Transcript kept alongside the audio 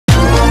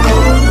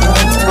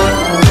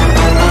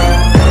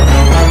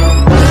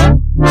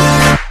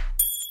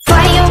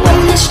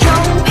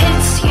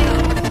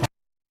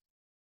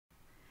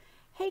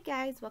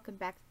guys, welcome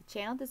back to the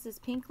channel. This is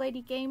Pink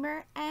Lady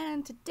Gamer,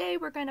 and today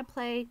we're going to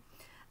play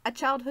a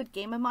childhood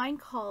game of mine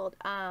called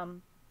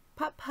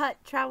Putt-Putt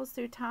Travels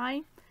Through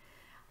Time.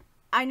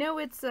 I know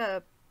it's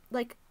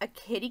like a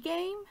kiddie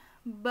game,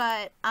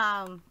 but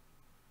I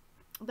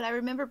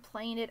remember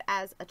playing it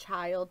as a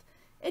child.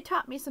 It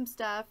taught me some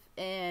stuff,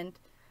 and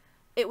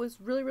it was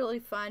really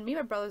fun. Me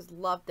and my brothers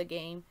loved the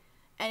game,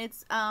 and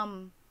it's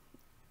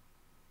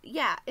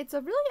yeah, it's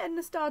a really a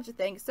nostalgia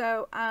thing.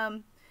 So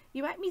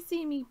you might be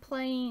seeing me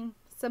playing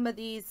some of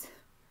these.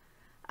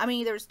 I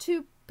mean, there's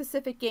two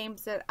Pacific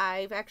games that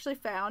I've actually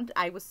found.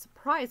 I was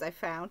surprised I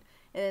found,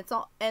 and it's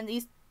all, and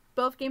these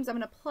both games I'm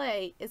going to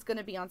play is going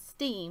to be on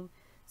Steam.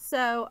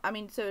 So I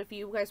mean, so if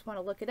you guys want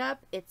to look it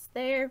up, it's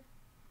there.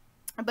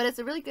 But it's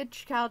a really good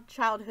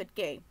childhood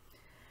game.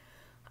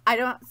 I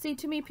don't see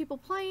too many people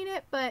playing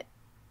it, but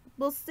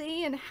we'll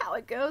see and how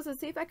it goes and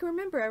see if I can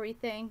remember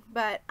everything.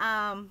 But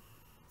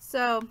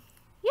so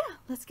yeah,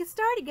 let's get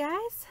started,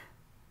 guys.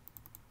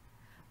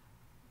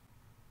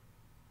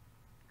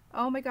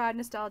 Oh my god,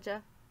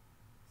 nostalgia.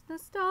 It's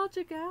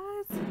nostalgia,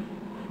 guys.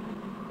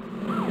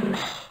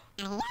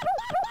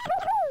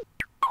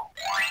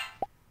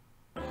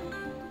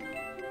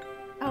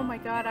 Oh my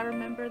god, I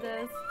remember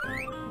this.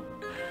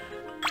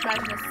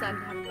 Imagine my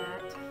son having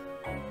that.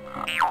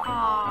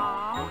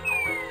 Aww.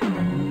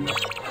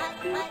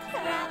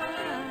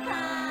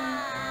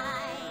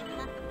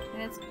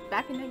 And it's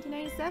back in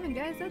 1997,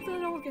 guys. That's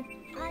an old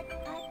game.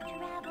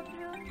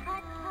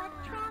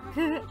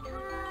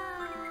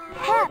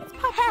 Pep,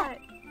 Pep.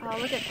 Oh,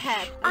 look at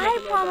Pep. I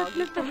promised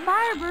Mr.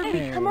 Firebird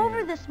we'd come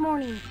over this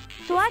morning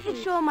so I could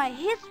show him my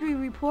history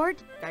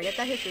report. Gotta get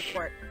that history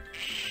report.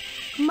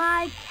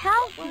 My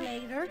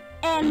calculator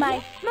and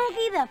my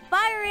Smokey the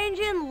Fire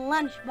Engine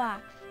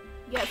lunchbox.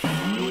 Yes,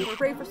 we're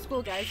ready for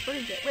school, guys. We're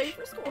gonna get ready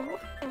for school.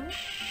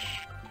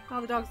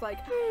 Oh, the dog's like,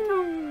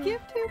 don't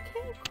give too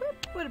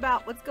quick. What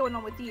about what's going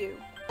on with you?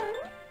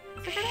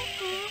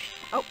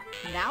 Oh,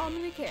 now I'm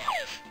gonna care.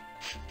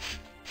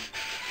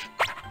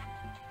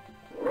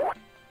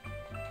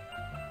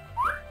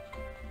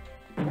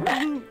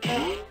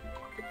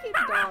 Cute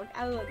dog.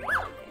 I love the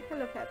dog.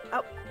 Hello, Pep.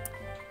 Oh,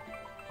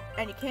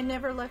 and you can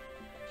never let.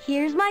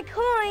 Here's my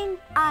coin.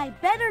 I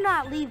better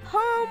not leave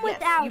home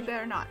without you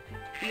better not.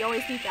 You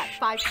always need that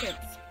 5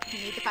 cents. You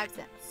need the 5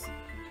 cents.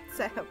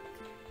 So,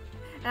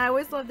 and I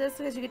always love this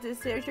because you get to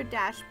see there's your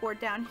dashboard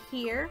down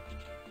here,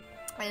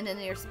 and then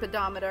there's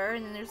speedometer,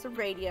 and then there's the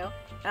radio.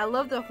 And I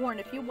love the horn.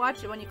 If you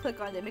watch it, when you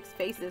click on it, it makes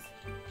faces.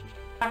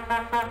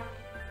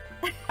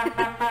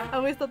 I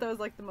always thought that was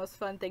like the most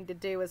fun thing to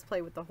do is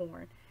play with the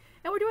horn.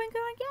 And we're doing good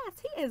on gas.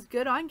 He is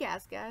good on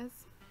gas, guys.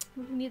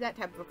 We need that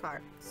type of a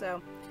car.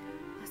 So,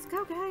 let's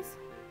go, guys.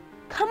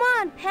 Come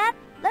on, Pep.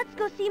 Let's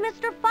go see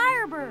Mr.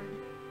 Firebird.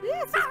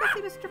 Yes, let's go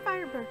see Mr.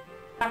 Firebird.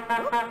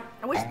 Oh,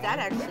 I wish that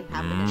actually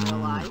happened in real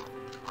life.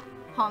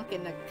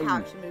 Honking the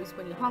couch moves.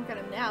 When you honk at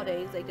them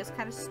nowadays, they just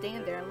kind of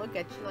stand there and look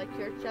at you like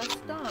you're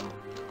just dumb.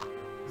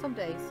 Some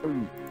days.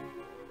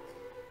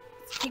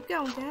 Let's keep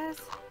going, guys.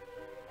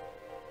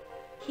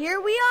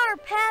 Here we are,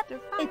 Pep.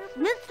 It's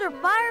Mr.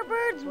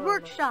 Firebird's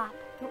workshop.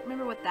 I don't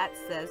remember what that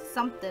says.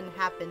 Something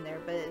happened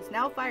there, but it's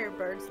now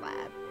Firebird's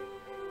lab.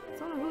 I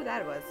don't know who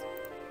that was.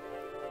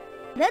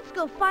 Let's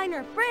go find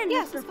our friend,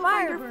 yes, Mr.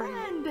 Firebird.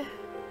 Find our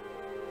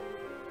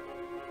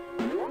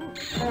friend.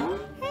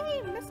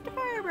 Hey, Mr.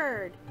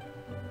 Firebird.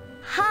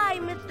 Hi,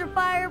 Mr.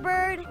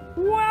 Firebird.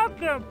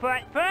 Welcome,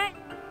 Putt-Putt.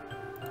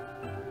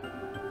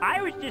 I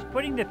was just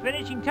putting the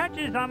finishing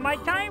touches on my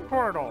time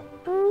portal.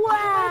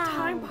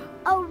 Wow!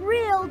 A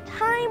real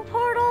time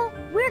portal?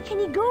 Where can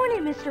you go in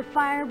it, Mr.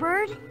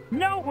 Firebird?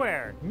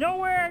 Nowhere.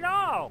 Nowhere at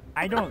all.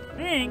 I don't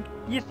think.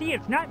 You see,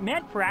 it's not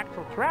meant for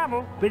actual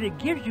travel, but it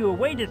gives you a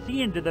way to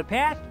see into the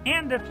past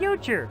and the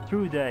future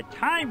through the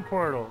time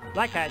portal.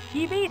 Like a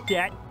TV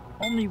set,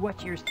 only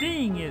what you're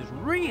seeing is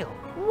real.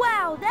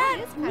 Wow,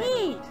 that's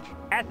neat!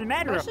 As a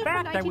matter of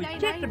fact, I was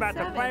just about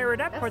to fire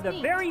it up for the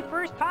very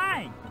first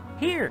time.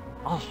 Here,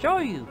 I'll show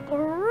you.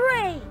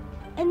 Great!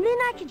 And then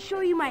I can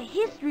show you my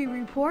history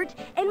report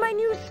and my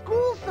new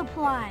school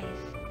supplies.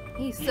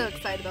 He's so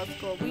excited about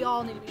school. We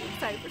all need to be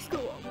excited for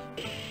school.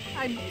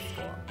 I need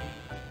school.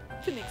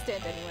 To an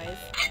extent, anyways.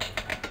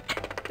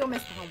 Don't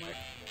miss the homework.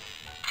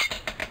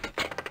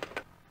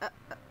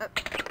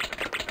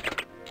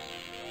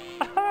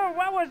 Oh,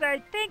 what was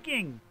I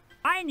thinking?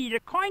 I need a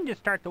coin to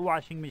start the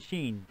washing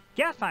machine.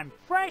 Guess I'm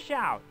fresh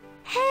out.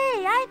 Hey,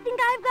 I think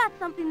I've got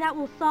something that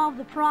will solve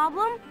the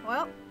problem.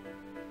 Well,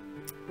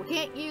 we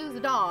can't use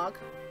the dog.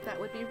 That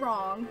would be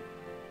wrong.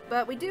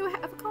 But we do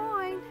have a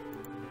coin.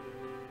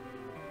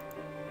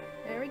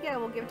 There we go.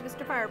 We'll give it to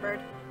Mr. Firebird.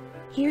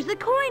 Here's a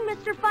coin,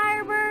 Mr.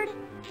 Firebird.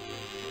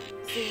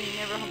 See, you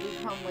never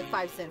leave home with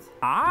 5 cents.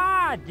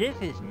 Ah, this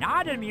is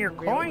not a mere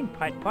coin,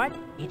 Putt-Putt.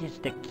 It is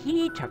the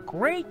key to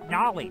great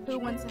knowledge. Who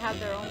wants to have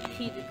their own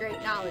key to great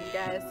knowledge,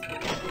 guys?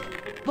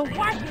 The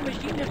washing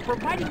machine is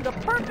providing the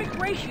perfect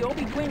ratio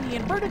between the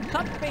inverted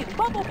subspace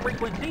bubble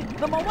frequency,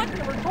 the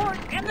molecular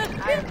torque, and the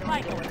spin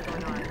cycle.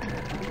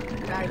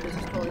 guy was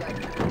just totally like,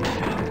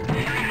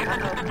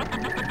 uh-oh.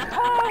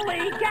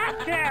 Holy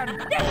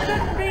gotcha! This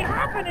shouldn't be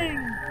happening!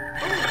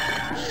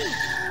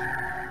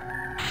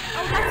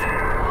 Oh,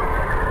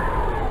 that's...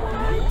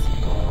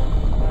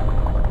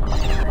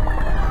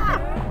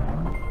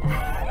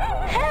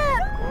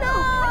 Heck no!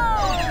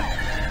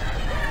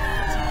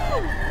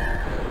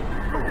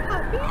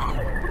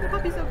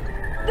 Puppy's so...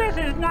 This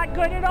is not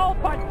good at all,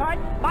 Putt-Putt.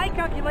 My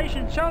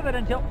calculations show that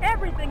until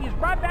everything is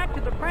brought back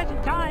to the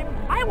present time,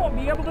 I won't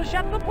be able to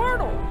shut the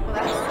portal. Well,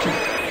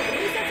 at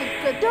least that's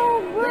a good...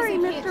 Don't worry,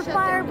 At least you can't Mr. shut down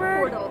the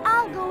Firebird. portal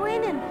I'll go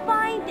in and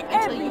find until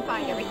everything. you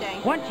find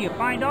everything. Once you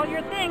find all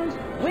your things,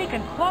 we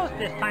can close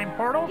this time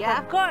portal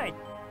Yeah. for good.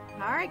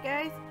 Alright,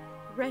 guys.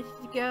 Ready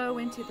to go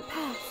into the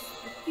past,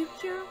 the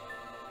future?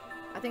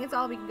 I think it's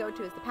all we can go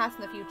to is the past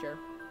and the future.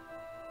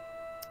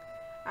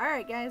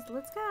 Alright, guys,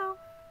 let's go.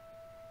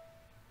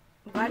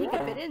 I'm glad you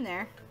could fit in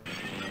there.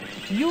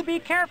 You be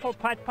careful,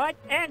 Putt-Putt,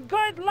 and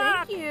good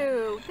luck! Thank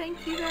you.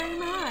 Thank you very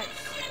much.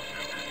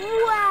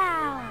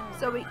 Wow!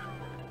 So we...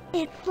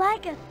 It's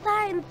like a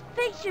science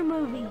fiction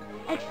movie,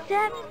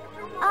 except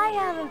I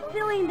have a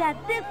feeling that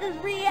this is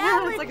reality.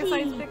 Yeah, it's like a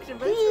science fiction,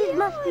 but it's These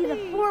must be the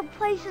reality. 4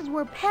 places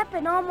where Pep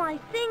and all my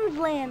things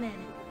landed.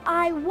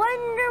 I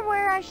wonder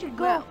where I should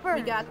go Well,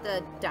 first. we got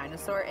the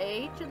dinosaur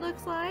age, it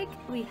looks like.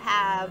 We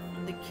have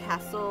the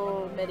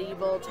castle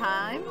medieval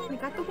time. We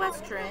got the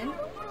western.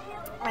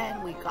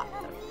 And we got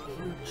the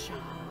future.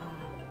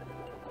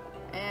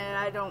 And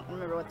I don't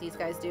remember what these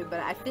guys do, but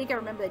I think I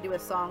remember they do a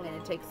song and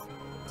it takes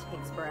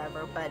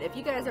forever. But if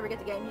you guys ever get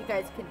the game, you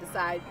guys can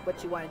decide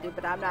what you want to do.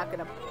 But I'm not going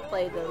to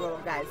play the little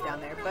guys down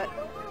there. But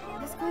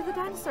let's go to the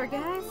dinosaur,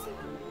 guys.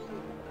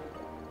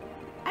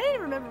 I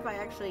didn't remember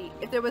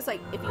if there was like,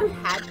 if you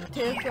had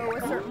to go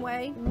a certain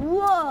way.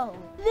 Whoa!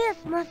 This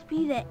must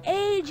be the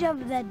age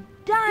of the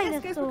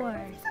Yes, guys, we're dinosaurs.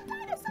 gonna see some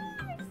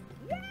dinosaurs!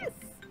 Yes!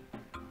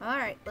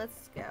 Alright,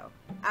 let's go.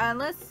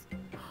 Unless...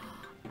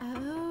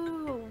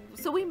 Oh,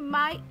 so we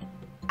might...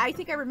 I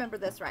think I remember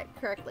this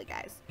correctly,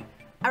 guys.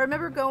 I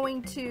remember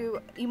going to...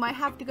 You might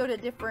have to go to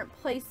different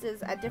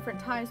places at different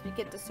times to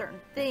get to certain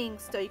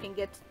things so you can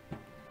get...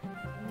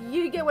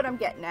 You get what I'm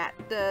getting at.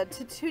 To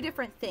 2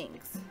 different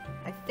things,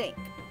 I think.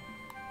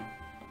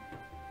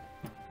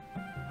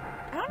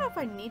 I don't know if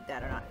I need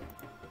that or not.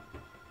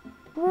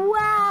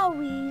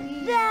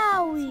 Wowie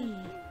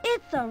zowie!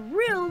 It's a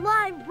real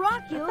live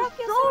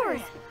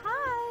Brachiosaurus!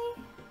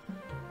 Hi!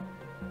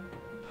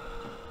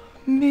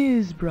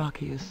 Ms.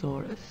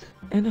 Brachiosaurus,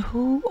 and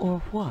who or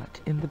what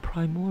in the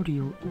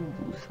primordial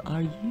ooze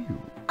are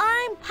you?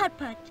 I'm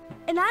Putt-Putt,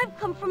 and I've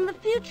come from the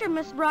future,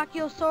 Miss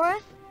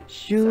Brachiosaurus.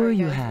 Sure Sorry,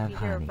 you guys, have, if you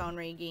hear a honey. phone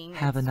ringing.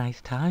 Have a it's-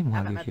 nice time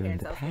while I'm you're at here in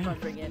the parents' house,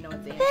 the phone's past. ringing, no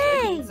one's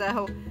Thanks.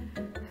 answering. So,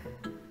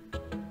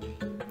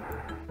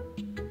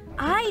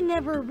 I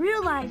never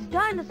realized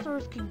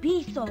dinosaurs could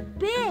be so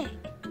big.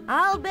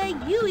 I'll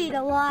bet you eat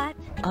a lot.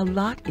 A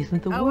lot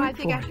isn't the Oh, word I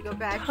think for I have to go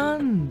back. it.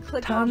 Tons,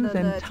 Click on tons the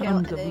and tail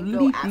tons and of then go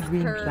leafy ask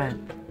green her,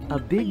 plants. "Can A you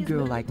big please girl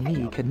move the like me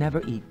tail?" could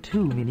never eat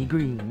too many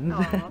greens.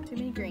 Oh, too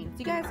many greens.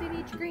 You guys need to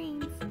eat your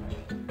greens.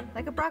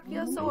 Like a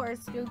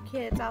Brachiosaurus, you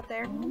kids out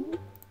there.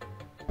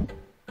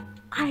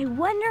 I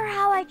wonder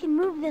how I can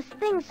move this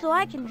thing so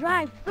I can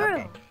drive through.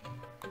 Okay.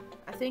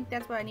 I think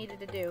that's what I needed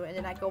to do. And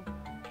then I go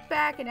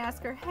back and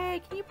ask her,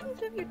 hey, can you please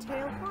move your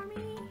tail for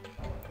me?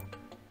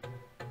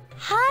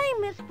 Hi,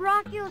 Miss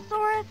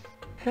Brachiosaurus.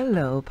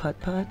 Hello,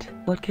 Putt-Putt.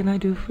 What can I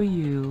do for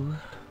you?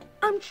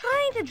 I'm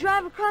trying to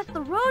drive across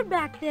the road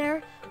back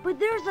there, but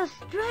there's a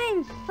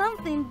strange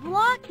something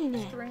blocking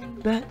it.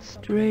 Strange. That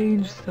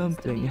strange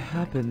something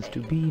happens to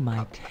be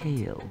my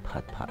tail,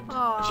 Putt-Putt.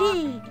 Aw,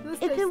 Gee, this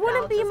if it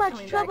wouldn't be nostalgia's much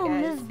coming trouble,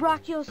 back, Miss guys.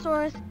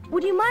 Brachiosaurus,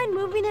 would you mind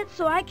moving it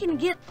so I can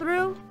get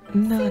through?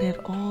 Not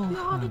at all, We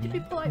all need to be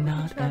honey. polite with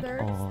Not each at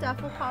other. all.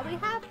 Stuff will probably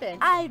happen.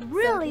 I'd So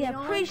really be on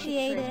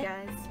appreciate trick, it.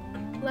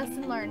 guys.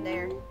 Lesson learned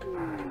there.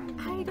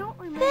 I don't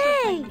remember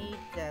Thanks. if I need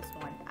this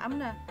one. I'm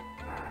gonna...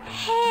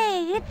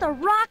 Hey, it's a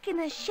rock in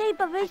the shape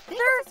of a think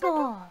it's a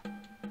circle.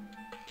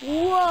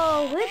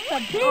 Whoa, it's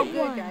a big Oh, good,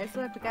 one. guys.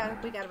 Look,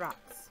 we got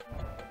rocks.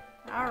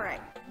 All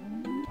right.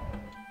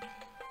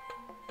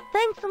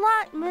 Thanks a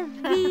lot, Miss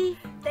B.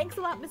 Thanks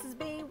a lot, Mrs.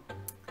 B.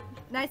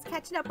 Nice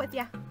catching up with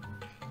ya.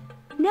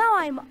 Now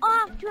I'm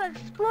off to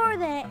explore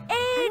the I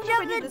age don't know if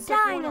I of did the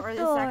second one or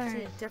this actually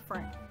dinosaurs. a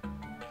different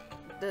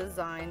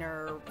design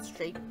or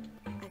shape,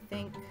 I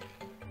think.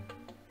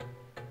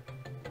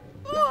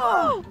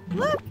 Oh,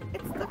 look!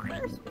 It's the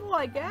first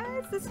one,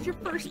 guys. This is your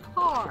first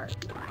car.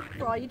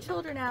 For all you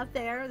children out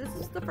there, this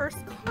is the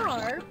first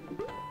car.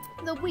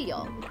 The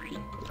wheel.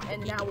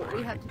 And now what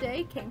we have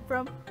today came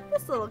from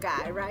this little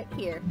guy right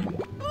here.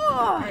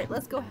 Alright,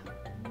 let's go.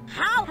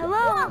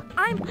 Hello,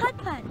 I'm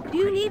Putt-Putt. Do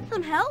you need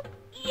some help?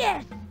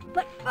 Yes,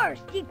 but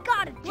first you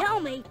gotta tell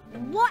me,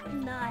 what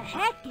in the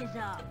heck is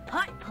a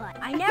Putt-Putt?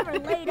 I never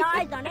laid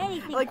eyes on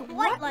anything Like, quite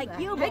what like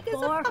the you heck is a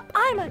before. Putt-Putt?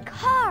 I'm a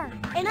car,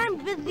 and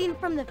I'm visiting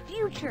from the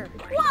future.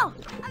 Whoa,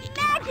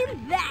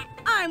 imagine that!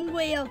 I'm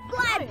Will,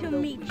 glad to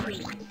meet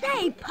you.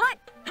 Say, Putt,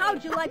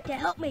 how'd you like to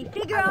help me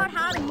figure out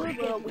how to move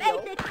this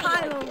basic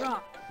pile of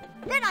rocks?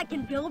 Then I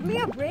can build me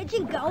a bridge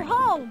and go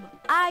home.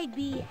 I'd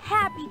be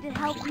happy to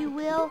help you,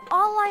 Will.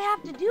 All I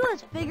have to do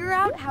is figure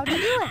out how to do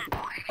it.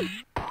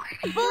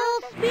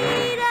 Full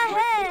speed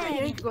ahead!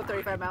 You need to go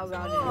 35 miles an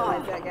hour. You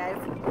realize that, guys?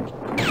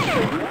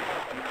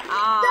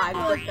 I That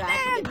was flipped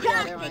back to the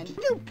other one.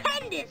 fantastic!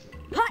 Stupendous!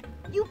 Putt,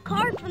 you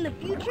cars from the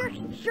future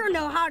sure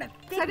know how to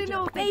fix I didn't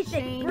know your if they basic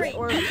changed bridge.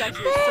 or it's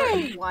actually a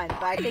certain one,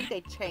 but I think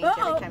they change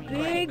every time you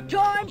play. Big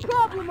time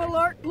problem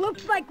alert!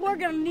 Looks like we're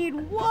gonna need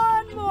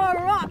one more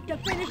rock to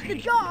finish the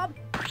job.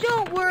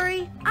 Don't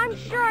worry, I'm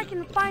sure I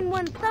can find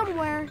one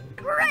somewhere.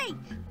 Great!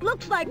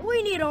 Looks like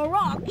we need a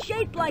rock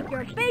shaped like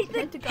your basic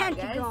Pentagon,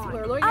 guys.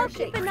 We're learning I'll our keep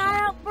shapes. an eye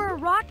out for a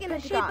rock in the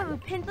shape Pentagon. of a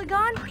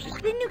pentagon,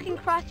 then you can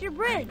cross your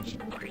bridge.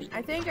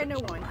 I think I know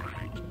one.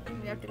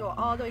 We have to go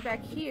all the way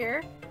back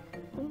here.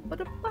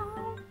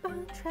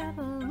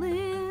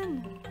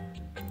 Traveling.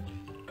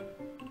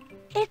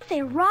 It's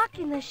a rock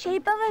in the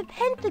shape of a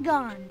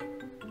pentagon.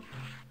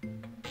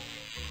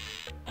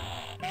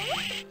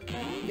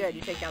 Good,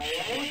 you take out the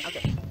second one.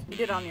 Okay, you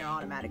did it on your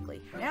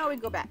automatically. Now we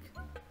go back.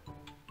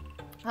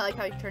 I like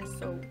how he turns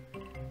so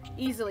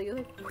easily.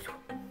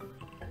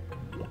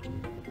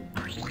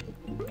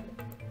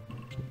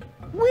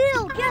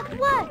 Will, guess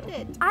what?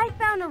 It. I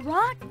found a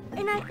rock,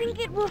 and I think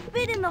it will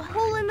fit in the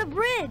hole in the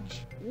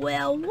bridge.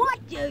 Well,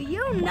 what do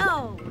you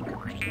know?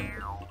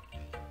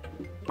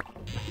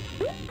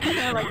 Kind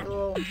of like the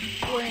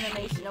little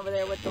animation over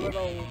there with the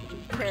little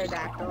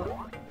pterodactyl.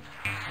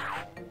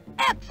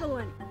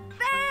 Excellent!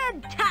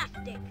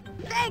 Fantastic!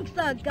 Thanks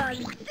a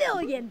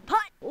gazillion, Putt!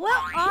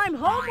 Well, I'm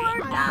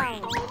homeward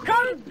bound.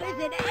 Come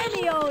visit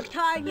any old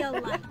time you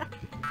like.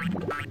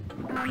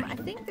 I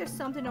think there's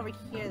something over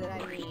here that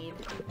I need.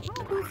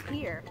 Oh, who's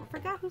here? I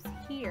forgot who's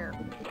here.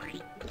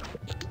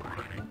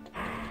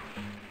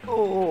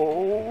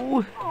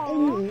 Oh.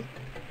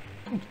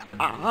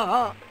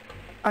 Aw.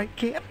 I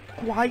can't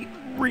quite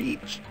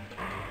reach.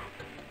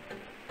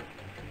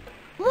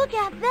 Look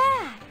at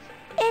that!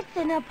 It's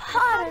an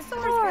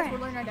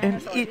apatosaurus.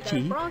 An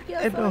itchy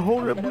and a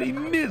horribly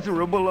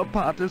miserable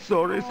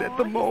apatosaurus at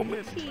the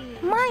moment.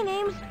 My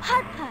name's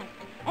Putt-Putt,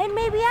 and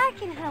maybe I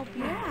can help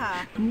you.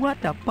 Yeah. What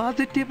a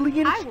positively I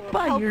will help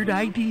inspired you.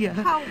 idea.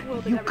 How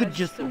will You the could rest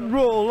just of the-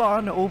 roll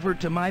on over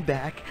to my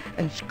back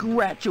and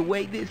scratch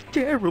away this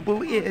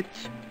terrible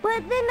itch.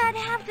 But then I'd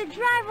have to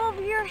drive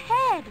over your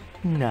head.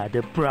 Not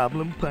a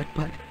problem,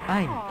 Putt-Putt.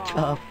 I'm Aw.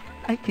 tough.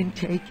 I can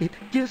take it.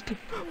 Just,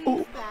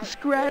 that.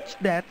 scratch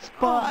that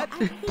spot, Oh,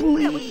 I hate that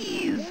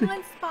please. when you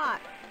one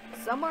spot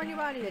somewhere in your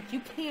body that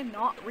you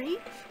cannot reach,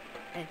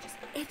 and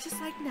it's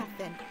just like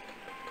nothing.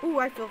 Ooh,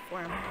 I feel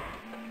for him.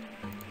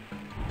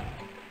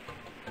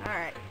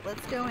 Alright,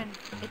 let's go and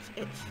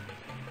itch.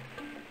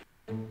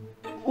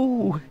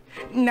 Ooh,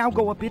 now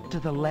go a bit to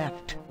the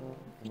left.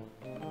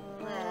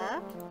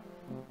 Left.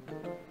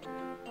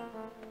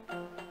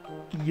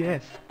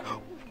 Yes.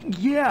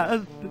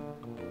 Yes.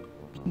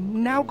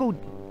 Now go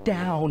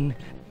down.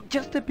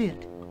 Just a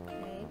bit.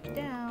 Okay,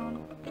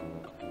 down.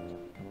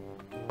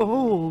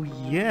 Oh,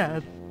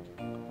 yes.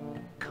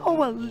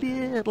 Go a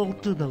little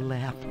to the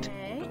left.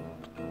 Okay.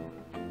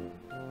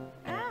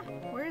 Ah,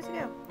 where does it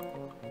go?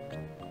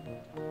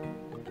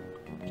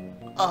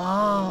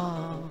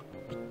 Ah.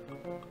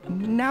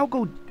 Now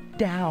go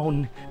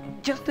down.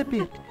 Just a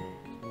bit.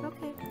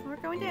 Okay, we're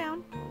going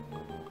down.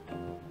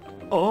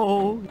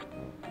 Oh.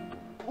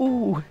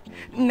 Ooh.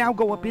 Now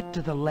go a bit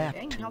to the Dang,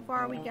 left. how far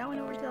are we going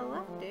over to the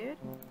left, dude?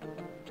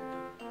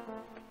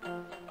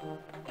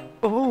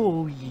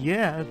 Oh,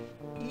 yes.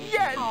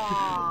 Yes!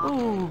 Aw.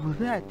 Oh,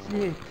 that's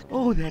it.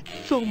 Oh, that's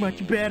so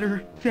much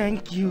better.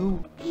 Thank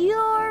you.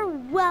 You're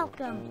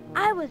welcome.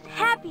 I was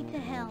happy to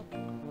help.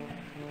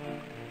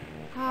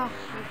 Ah,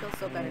 I feel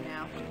so better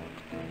now.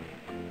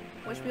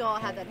 Wish we all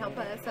had that help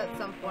us at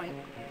some point.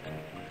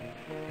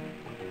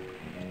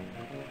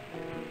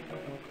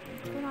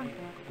 What's going on?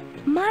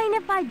 Mind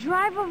if I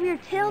drive over your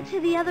tail to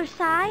the other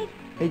side?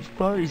 As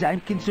far as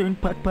I'm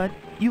concerned, Putt-Putt,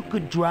 you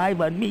could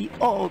drive on me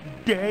all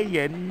day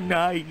and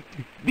night.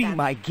 Be That's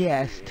my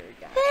guest. weird,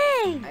 guys.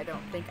 Thanks. I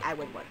don't think I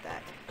would want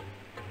that.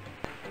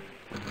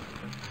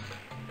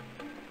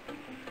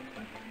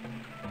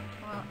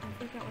 Well, I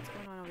figured out what's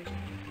going on over here.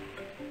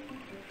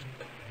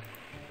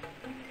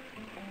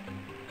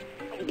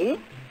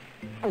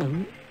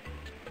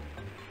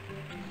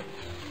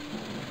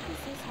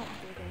 Does this have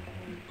to do with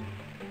anything?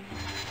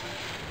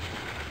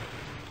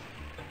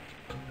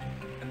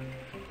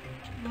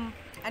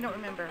 I don't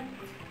remember.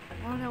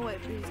 I don't know what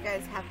these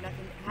guys have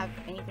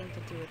anything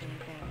to do with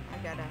anything. I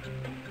gotta.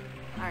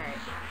 Alright.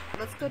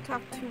 Let's go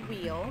talk to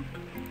Wheel.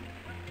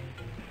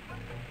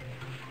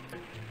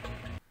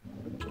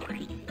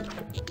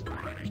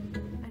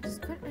 I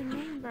just couldn't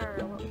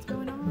remember what was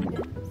going on.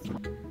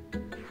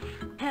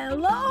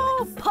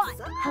 Hello, Putt.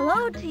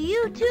 Hello to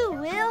you too,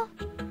 Will.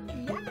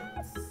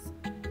 Yes!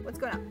 What's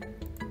going on?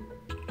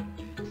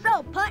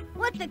 So, Putt,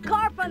 what's a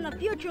car from the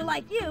future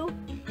like you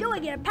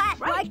doing in a past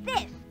Right. like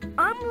this?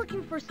 I'm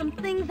looking for some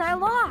things I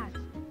lost.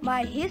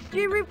 my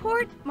history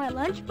report, my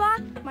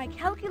lunchbox, my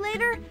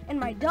calculator, and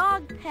my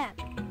dog Pep.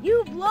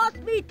 You've lost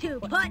me too,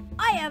 Putt.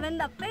 I haven't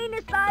the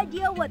faintest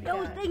idea what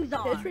those things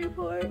are. History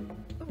report.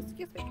 Oh,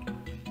 excuse me.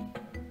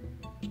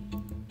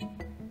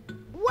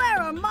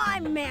 Where are my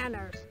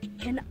manners?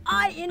 Can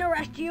I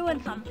interest you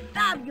in some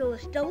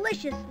fabulous,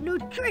 delicious,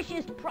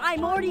 nutritious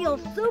primordial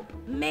soup?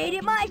 Made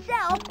it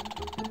myself.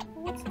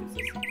 What's this?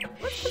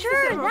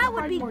 Sure, that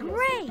would be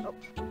great. Oh.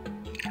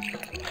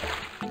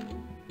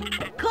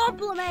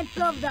 Compliments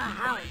of the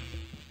house.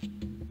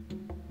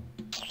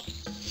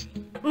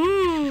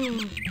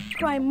 Mmm,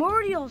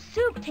 primordial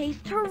soup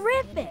tastes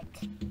terrific.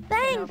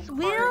 Thanks, No,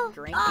 Will.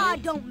 drink Ah,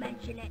 it. don't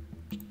mention it.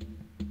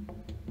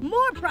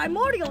 More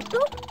primordial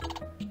soup?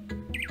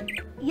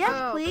 Yes,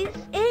 Oh. please.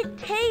 It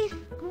tastes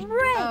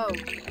great. Oh.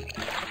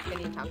 I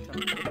need to talk to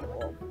him.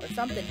 Or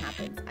something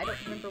happens. I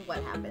don't remember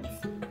what happens.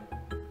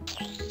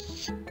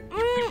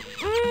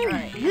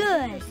 Alright.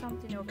 Good. There's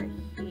something over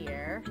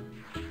here.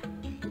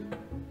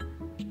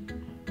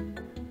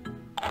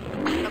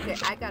 Okay,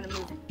 I gotta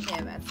move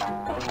him at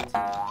some point.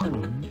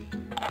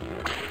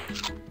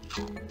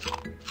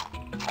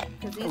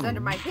 Because he's under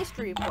my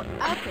history report.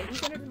 Okay,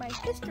 he's under my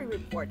history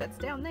report. That's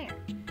down there.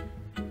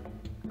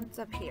 What's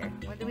up here?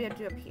 What do we have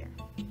to do up here?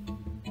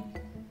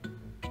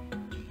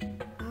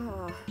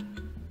 Oh.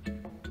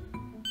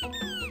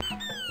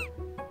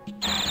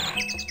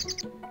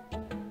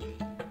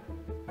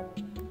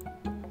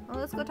 Well,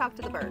 let's go talk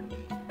to the bird.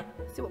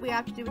 See what we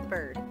have to do with the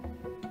bird.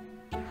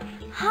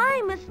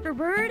 Hi, Mr.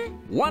 Bird.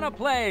 Wanna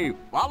play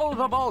Follow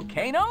the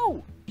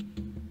Volcano?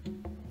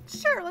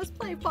 Sure, let's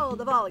play Follow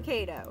the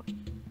Volcano.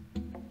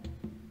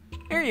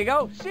 Here you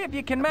go. See if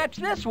you can match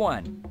this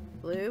one.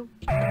 Blue.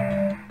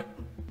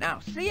 Now,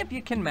 see if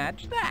you can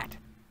match that.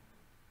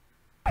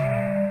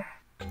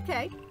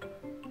 Okay.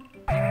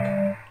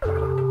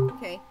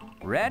 Okay.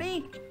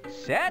 Ready?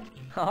 Set?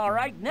 All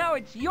right, now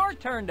it's your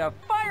turn to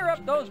fire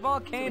up those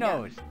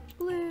volcanoes.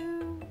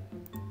 Blue.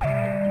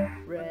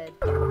 Red.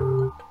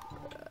 Blue.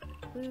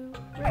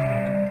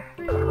 Red.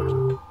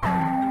 Green.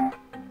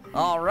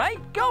 All right,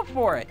 go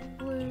for it.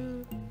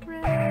 Blue.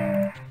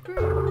 Red.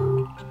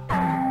 Green.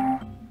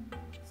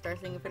 Start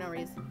singing for no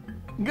reason.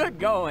 Good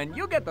going.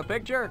 You get the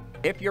picture.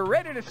 If you're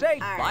ready to say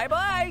All right.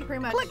 bye-bye,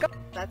 Pretty much. click.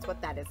 That's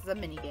what that is. It's a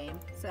mini game.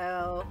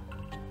 So.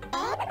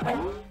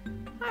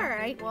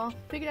 Alright, well,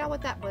 figured out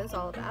what that was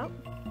all about.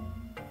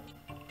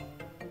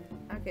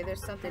 Okay,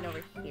 there's something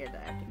over here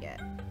that I have to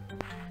get.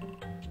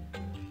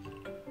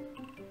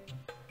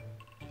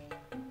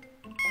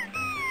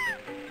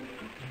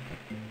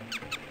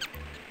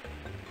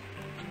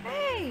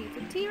 Hey, it's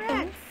a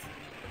T-Rex!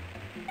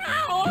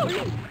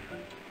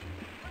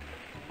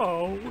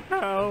 Oh,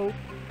 help!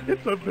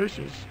 It's a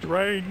vicious,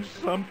 strange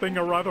something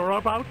or other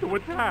about to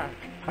attack.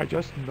 I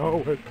just know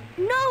it.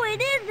 No,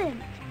 it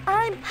isn't.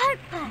 I'm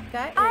Putt-Putt.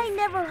 That I is-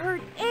 never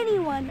hurt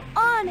anyone,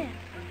 honest.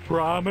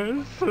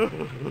 Promise?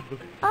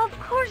 Of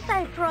course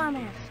I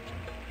promised.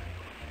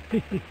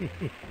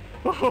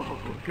 Oh,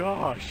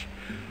 gosh.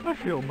 I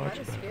feel much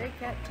What a better. scary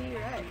cat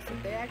T-Rex.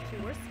 If they actually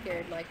were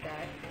scared like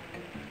that.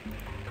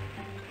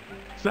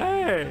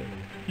 Say,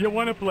 you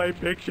want to play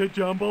picture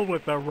jumble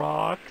with the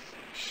rocks?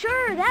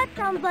 Sure, that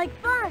sounds like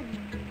fun.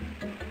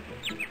 Okay.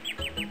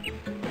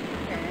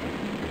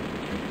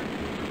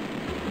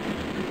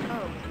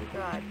 Oh, my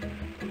God.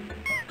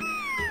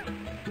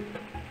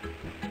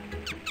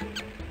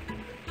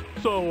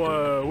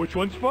 So, which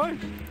one's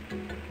first?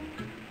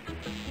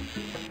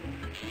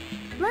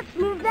 Let's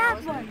move that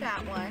Let's one. move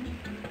that one.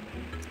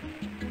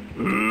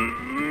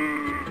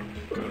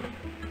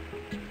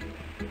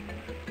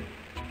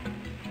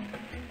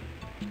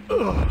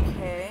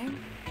 Okay.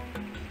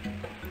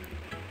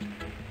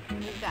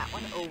 Move that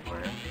one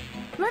over.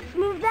 Let's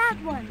move that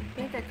one.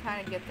 I think I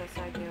kind of get this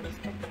idea of this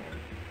picture.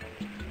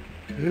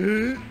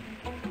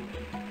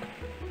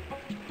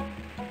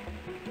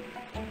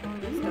 Oh,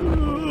 this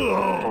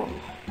doesn't-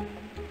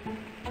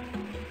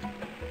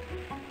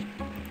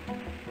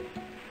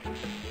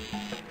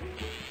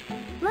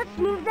 Let's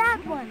move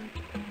that one.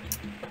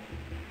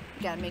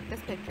 You gotta make this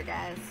picture,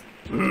 guys.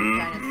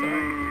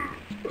 Dinosaur.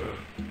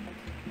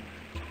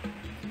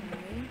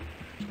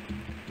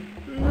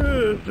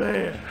 Okay.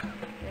 There.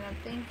 Then I'm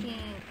thinking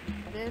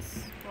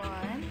this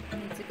one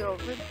needs to go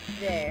over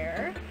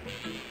there.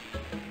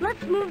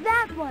 Let's move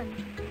that one.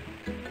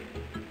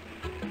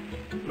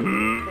 So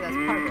that's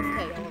part of his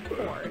tail, of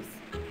course.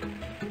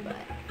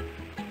 But.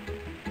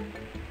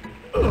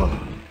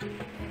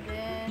 And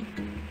then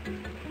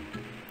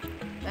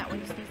that one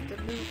just needs to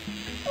move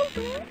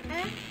over.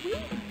 And we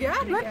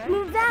got it. Let's guys.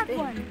 move I that think.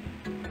 one.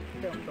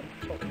 Don't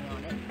quote me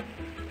on it.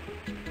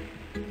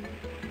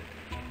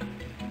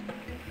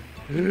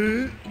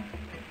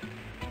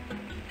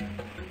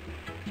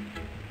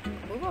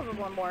 Move over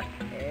one more.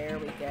 There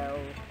we go.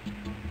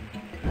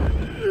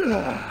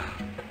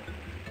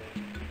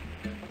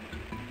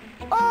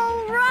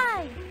 All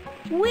right.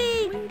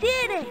 We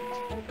did it.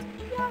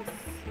 Yes.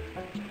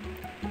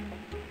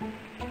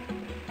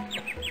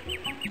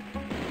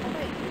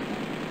 Wait.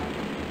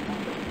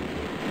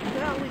 Is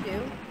that all we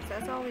do?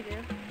 That's all we do.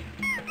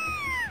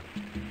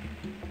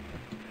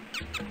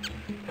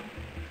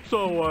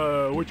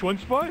 So, which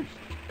one's first?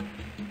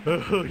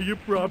 You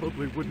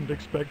probably wouldn't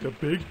expect a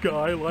big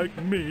guy like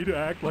me to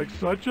act like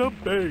such a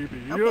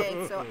baby.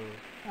 Okay, so...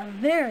 A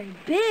very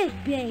big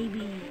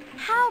baby.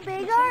 How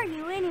big are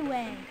you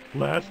anyway?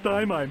 Last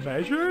time I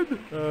measured,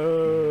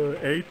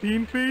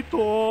 18 feet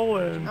tall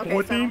and Okay, so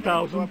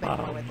 14,000 we'll go a bit more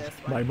pounds. with this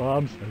one. My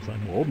mom says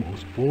I'm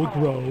almost full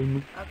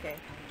grown. Okay.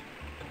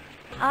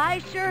 I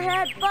sure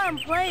had fun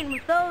playing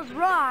with those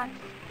rocks.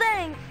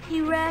 Thanks,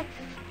 T-Rex.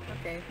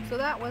 Okay, so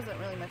that wasn't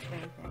really much of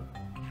anything.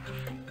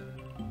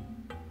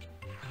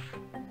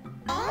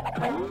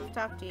 Let's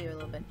talk to you a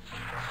little bit.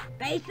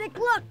 Basic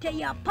look to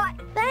you,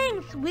 Putt.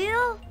 Thanks,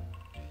 Will.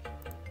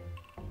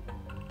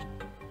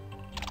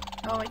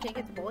 Oh, I can't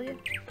get the bowl yet?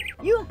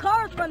 You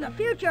cars from the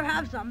future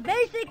have some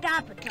basic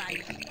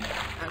appetites.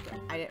 Okay,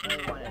 I didn't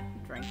really want to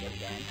drink it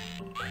again.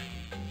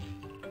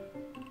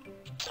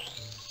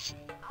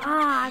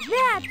 Ah,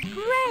 that's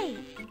great.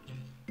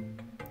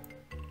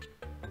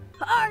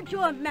 Hard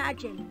to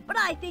imagine, but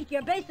I think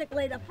you're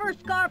basically the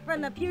first car from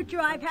the future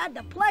I've had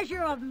the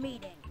pleasure of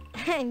meeting.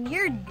 And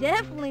you're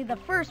definitely the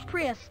first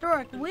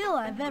prehistoric Will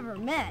I've ever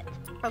met.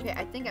 Okay,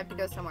 I think I have to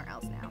go somewhere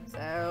else now.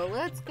 So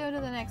let's go to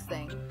the next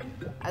thing.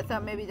 I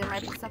thought maybe there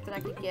might be something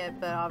I could get,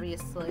 but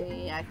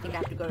obviously I think I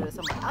have to go to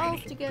somewhere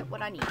else to get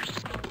what I need.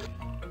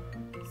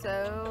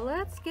 So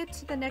let's get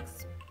to the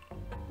next,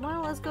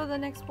 well, let's go to the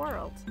next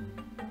world.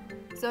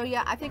 So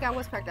yeah, I think I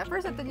was correct. At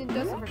first I didn't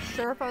know for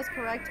sure if I was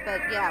correct,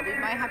 but yeah, we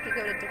might have to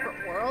go to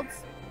different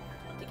worlds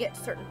to get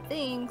certain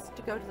things,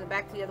 to go to the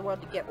back to the other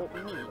world to get what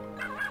we need.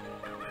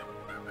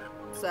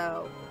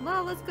 So,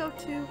 well, let's go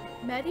to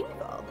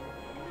medieval.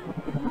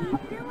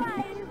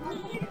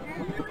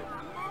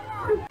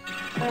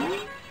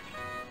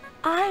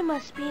 I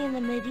must be in the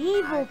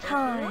medieval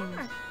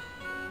times.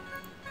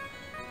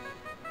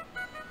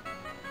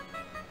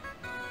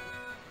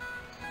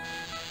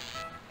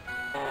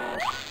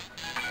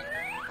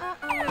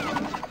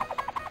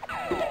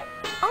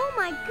 Oh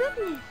my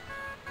goodness!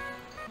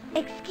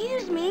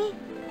 Excuse me,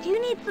 do you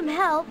need some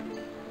help?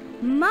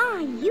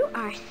 My, you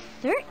are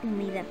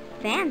certainly the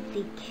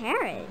fancy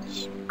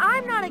carriage.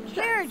 I'm not a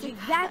carriage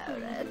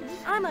exactly.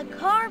 I'm a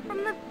car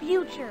from the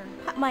future.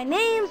 My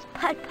name's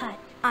Putt-Putt.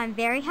 I'm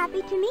very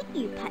happy to meet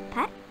you,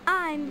 Putt-Putt.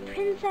 I'm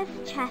Princess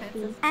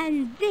Chessie,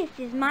 and this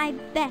is my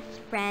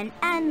best friend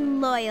and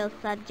loyal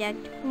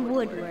subject,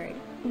 Woodward.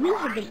 We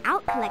had been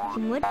out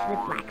collecting wood for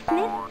the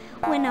blacksmith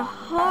when a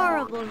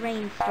horrible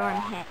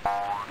rainstorm hit.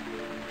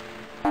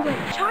 We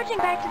went charging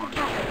back to the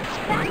castle as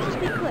fast as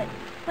we could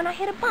when I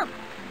hit a bump,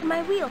 and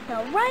my wheel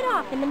fell right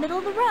off in the middle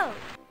of the road.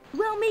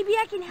 Well, maybe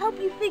I can help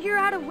you figure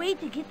out a way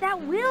to get that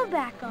wheel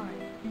back on.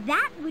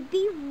 That would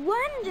be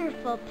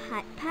wonderful,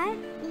 Putt-Putt.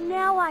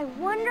 Now I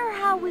wonder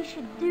how we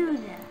should do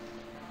this.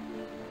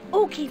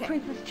 Okay,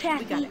 Princess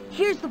Chessie,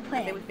 here's the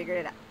plan. Okay, we figured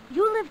it out.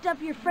 You lift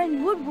up your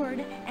friend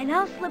Woodward, and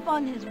I'll slip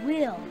on his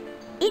wheel.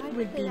 It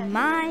would be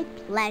my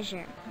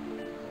pleasure.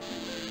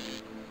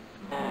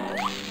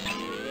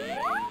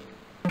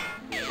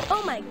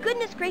 Oh my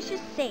goodness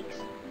gracious sakes.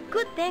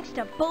 Good thanks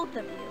to both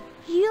of you.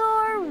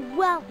 You're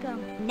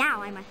welcome.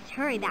 Now I must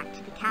hurry back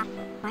to the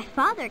castle. My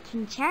father,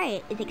 King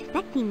Chariot, is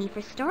expecting me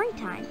for story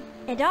time.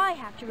 And I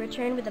have to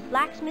return with the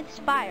blacksmith's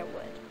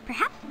firewood.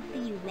 Perhaps we'll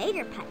see you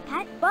later,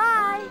 Putt-Putt.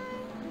 Bye!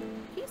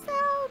 Peace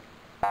out!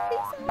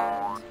 Peace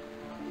out!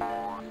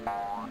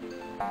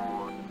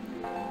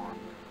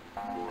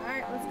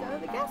 Alright, let's go to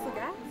the castle,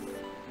 guys.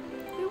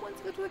 Who wants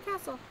to go to a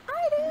castle?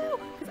 I do!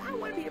 Because I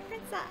want to be a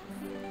princess.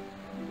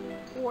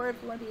 Or if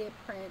you want to be a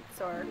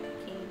prince or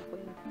king,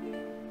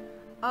 queen.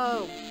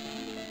 Oh.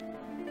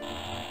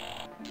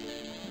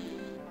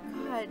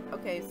 God.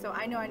 Okay, so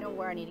I know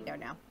where I need to go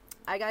now.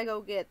 I gotta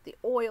go get the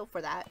oil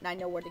for that. And I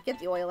know where to get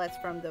the oil. That's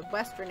from the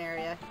western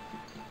area.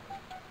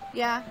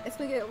 Yeah, it's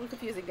gonna get a little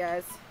confusing,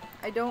 guys.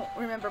 I don't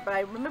remember, but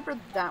I remember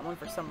that one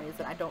for some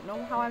reason. I don't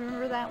know how I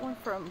remember that one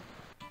from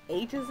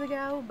ages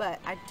ago, but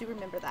I do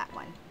remember that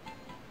one.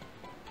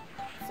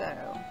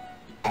 So,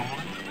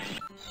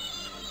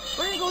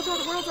 we're gonna go to all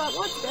the worlds at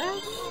once,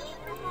 guys.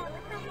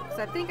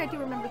 So I think I do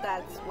remember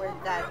that's where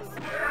that's.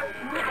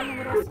 I don't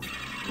know what else.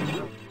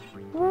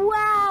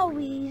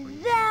 Wowie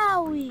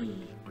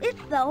zowie!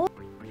 It's the whole.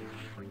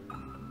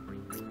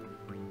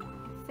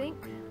 I think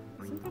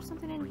isn't there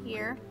something in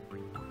here?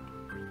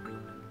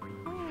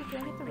 Oh,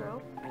 did I get the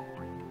rope?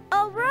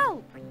 A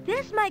rope!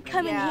 This might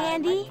come in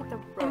handy. I might get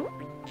the rope.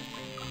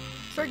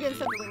 Start getting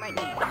something we might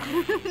need.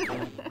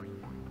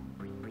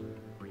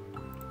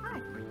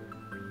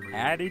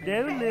 Howdy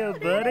do, little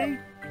buddy.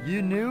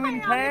 You new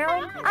in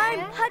town?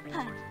 I'm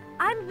Putt-Putt.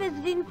 I'm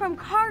visiting from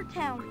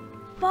Cartown,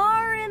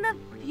 far in the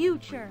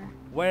future.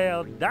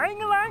 Well,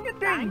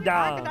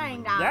 dang-a-lang-a-ding-dong.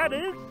 That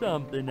is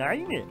something,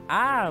 ain't it?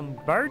 I'm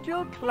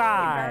Virgil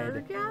Clyde.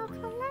 Virgil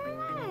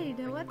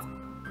Clyde. What's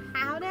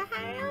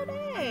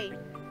howdy?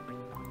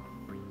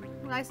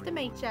 Nice to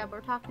meet you. We're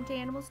talking to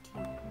animals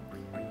too.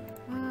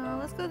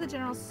 Let's go to the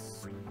general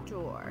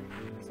store.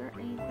 Is there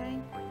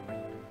anything?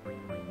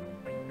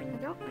 I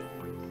don't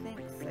think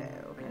so.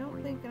 I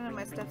don't think none of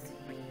my stuff's.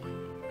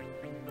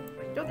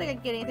 I don't think I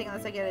can get anything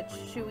unless I get a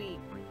chewy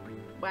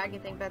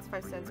wagon thing, that's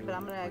 5 cents, but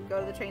I'm gonna go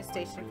to the train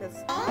station because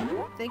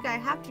I think I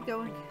have to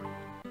go and...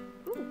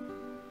 Ooh.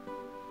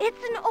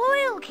 It's an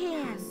oil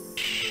can.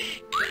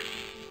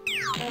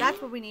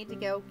 That's what we need to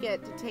go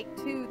get to take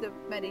to the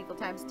medieval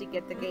times to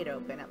get the gate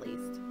open, at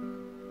least.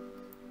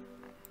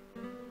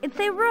 It's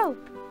a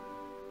rope.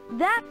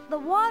 That's the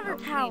water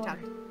tower.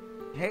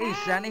 Hey,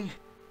 Sonny.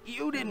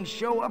 You didn't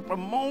show up a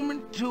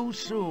moment too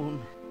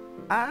soon.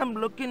 I'm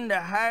looking to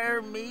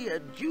hire me a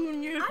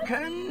junior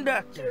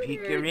conductor.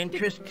 Pique your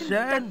interest,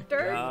 son.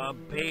 Job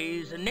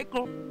pays a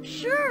nickel.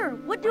 Sure.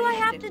 What do I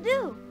have to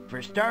do?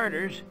 For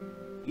starters,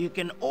 you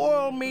can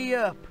oil me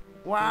up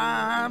while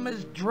I'm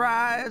as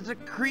dry as a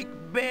creek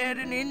bed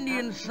in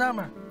Indian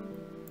summer.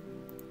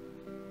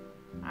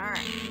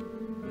 Alright.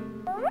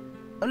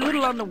 A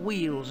little on the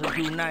wheels will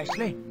do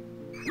nicely.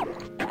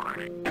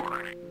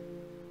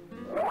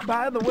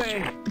 By the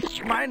way,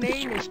 my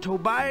name is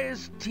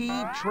Tobias T.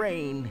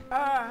 Train.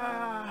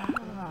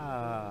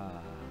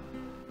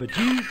 But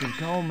you can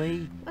call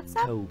me What's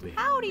up? Toby.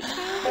 Howdy, Toby.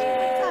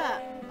 What's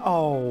up?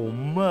 Oh,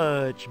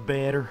 much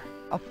better.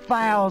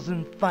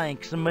 1,000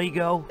 thanks,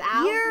 amigo.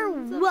 You're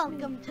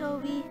welcome,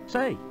 Toby.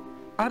 Say,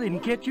 I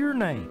didn't catch your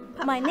name.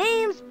 My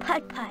name's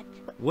Putt-Putt.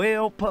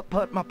 Well,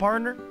 Putt-Putt, my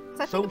partner,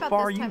 so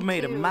far you've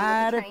made a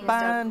mighty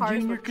fine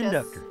junior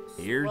conductor.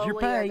 Here's your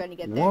pay,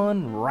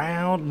 1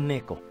 round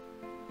nickel.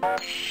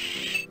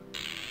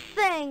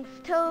 Thanks,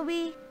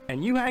 Toby.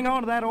 And you hang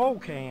on to that oil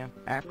can.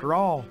 After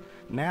all,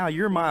 now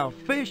you're my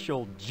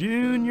official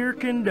junior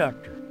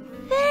conductor.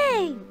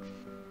 Thanks.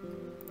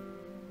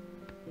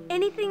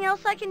 Anything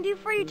else I can do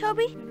for you,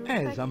 Toby?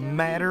 As a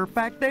matter of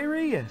fact, there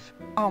is.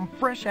 I'm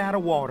fresh out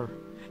of water.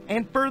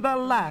 And for the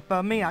life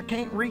of me, I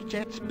can't reach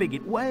that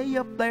spigot way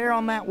up there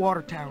on that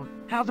water tower.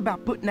 How's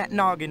about putting that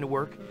noggin to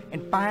work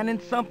and finding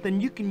something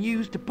you can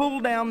use to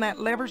pull down that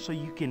lever so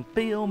you can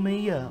fill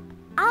me up?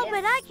 I'll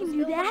bet I can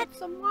do that.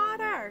 Some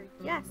water.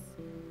 Yes.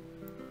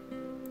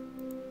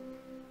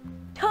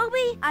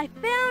 Toby, I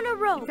found a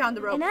rope. You found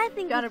the rope. And I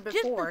think Got it's it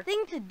just the before.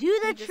 thing to do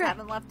the You just trick.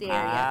 haven't left the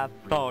area. I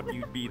thought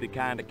you'd be the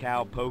kind of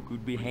cowpoke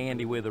who'd be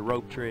handy with a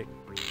rope trick.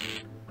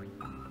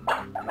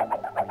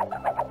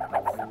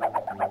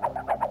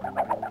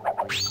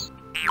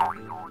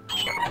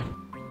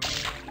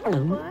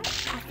 What?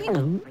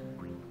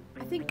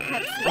 I think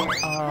Pep's here.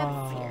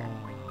 Pep's here.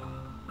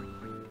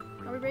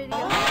 Are we ready to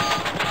go?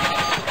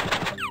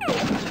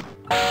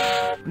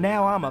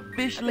 Now I'm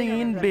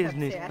officially in go to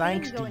business Pepsi. I think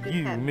thanks I'm to going to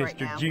you, Pep right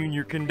Mr. now.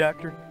 Junior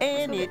Conductor.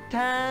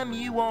 Anytime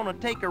you want to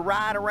take a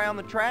ride around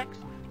the tracks,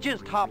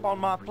 just hop on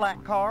my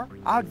flat car.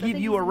 I'll give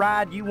you a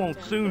ride you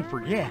won't soon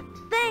forget.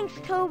 Thanks,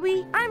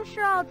 Toby. I'm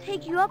sure I'll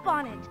take you up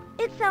on it.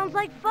 It sounds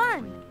like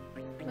fun.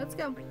 Let's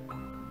go.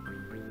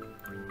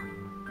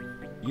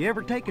 You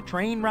ever take a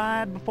train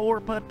ride before,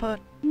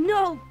 Putt-Putt?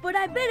 No, but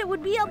I bet it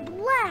would be a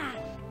blast.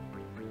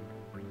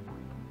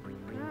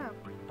 Oh.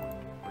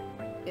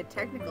 Get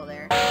technical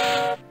there.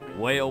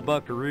 Well,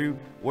 Buckaroo,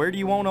 where do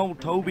you want old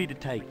Toby to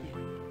take you?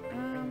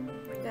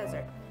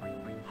 Desert.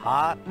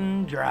 Hot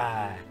and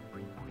dry.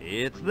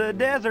 It's the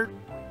desert.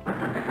 So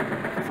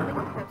I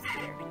think Pep's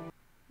here.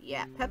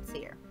 Yeah, Pep's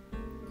here.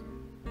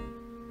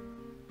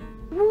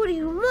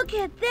 Woody, look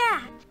at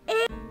that.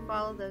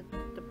 Follow the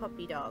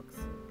puppy dogs.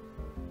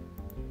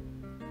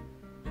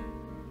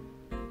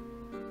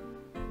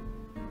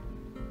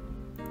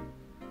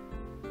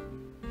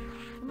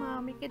 Come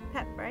on, we get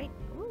Pep, right?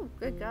 Ooh,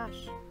 good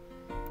gosh.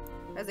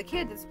 As a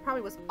kid, this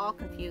probably was all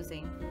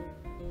confusing.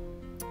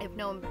 If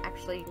no one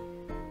actually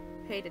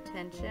paid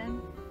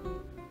attention.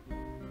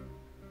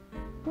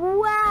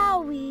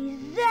 Wowie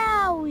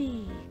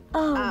zowie.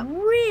 A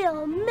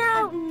real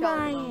mountain I found the wrong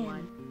lion.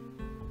 one.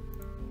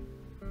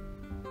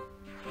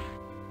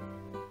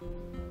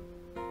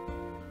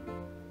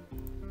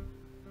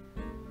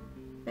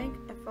 I think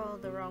I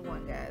followed the wrong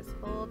one, guys.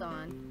 Hold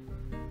on.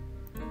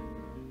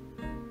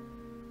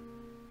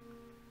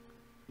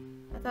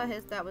 I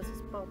thought that was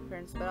his paw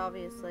prints, but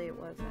obviously it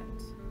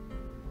wasn't.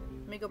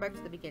 Let me go back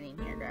to the beginning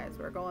here, guys.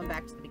 We're going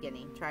back to the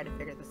beginning. Try to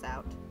figure this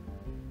out.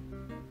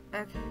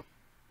 Okay.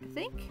 I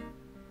think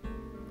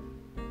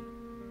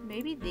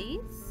maybe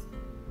these?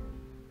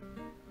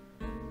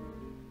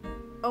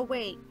 Oh,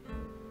 wait.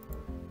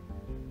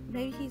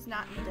 Maybe he's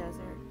not in the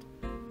desert.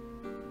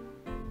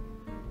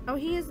 Oh,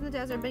 he is in the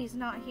desert, but he's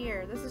not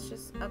here. This is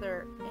just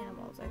other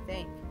animals, I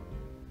think.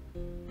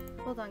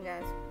 Hold on,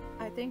 guys.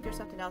 I think there's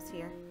something else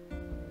here.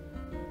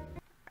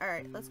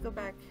 Alright, let's go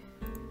back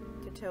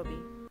to Toby.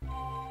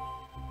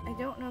 I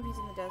don't know if he's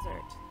in the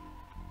desert.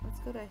 Let's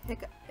go to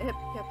Hiccup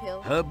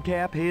Hill.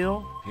 Hubcap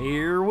Hill,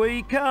 here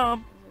we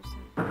come. Is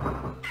there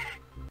some-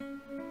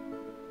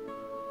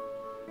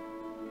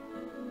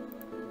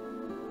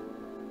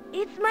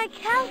 It's my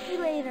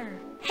calculator.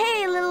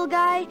 Hey, little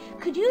guy,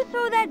 could you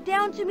throw that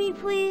down to me,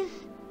 please?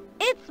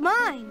 It's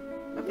mine.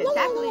 Okay,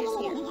 calculator's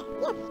here.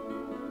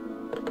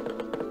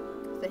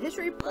 The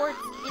history reports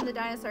in the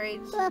dinosaur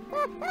age. Uh-oh.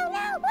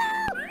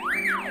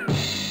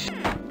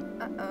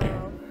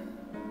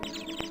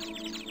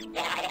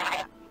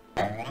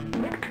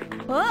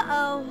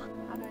 Uh-oh.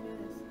 How do I do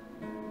this?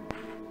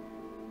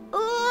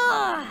 Ooh,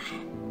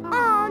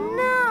 Oh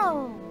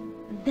no!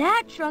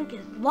 That trunk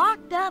is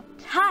locked up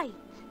tight.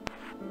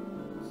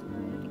 So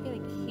I have to get a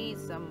key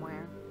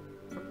somewhere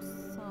from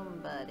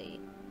somebody.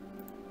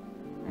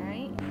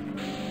 Alright?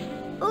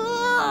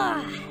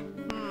 Ugh!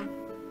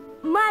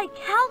 My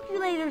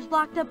calculator's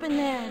locked up in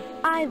there.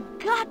 I've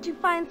got to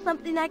find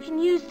something I can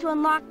use to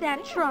unlock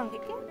that trunk.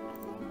 Pick it, I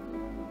think.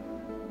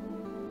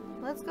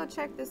 Let's go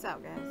check this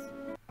out, guys.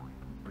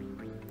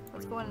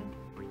 Let's go in.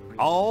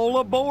 All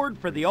aboard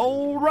for the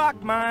old rock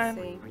Let's mine.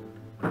 see.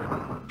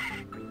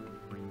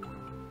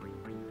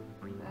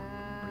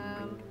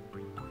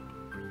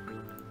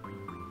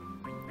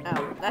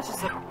 Oh, that's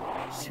just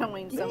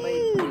showing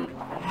somebody.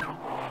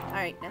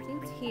 Alright,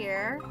 nothing's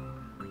here.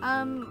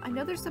 I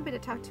know there's somebody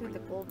to talk to in the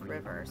Gold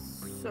River,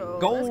 so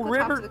let's Gold go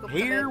talk to River, the Gold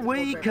here River.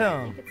 we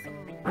come. I think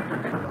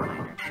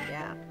it's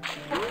yeah.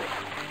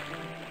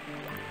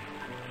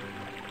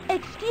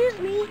 Excuse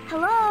me,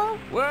 hello?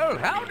 Well,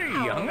 howdy,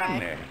 All young'un.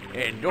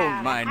 right.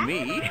 Don't mind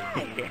me.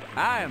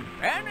 I'm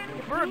panning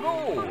for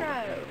gold.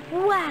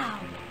 Wow,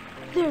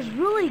 there's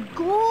really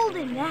gold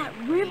in that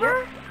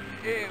river?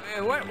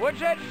 What's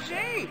that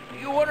say?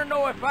 You want to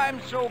know if I'm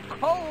so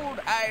cold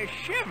I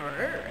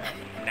shiver?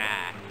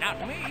 Nah,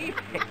 not me.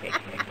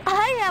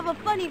 I have a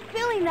funny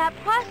feeling that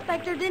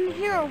prospector didn't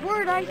hear a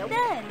word I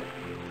said.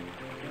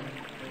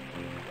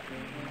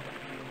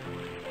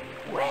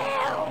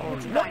 Well,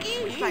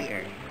 looky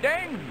here.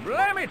 Dang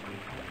blimey.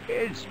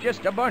 It's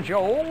just a bunch of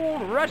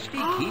old rusty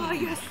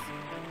keys.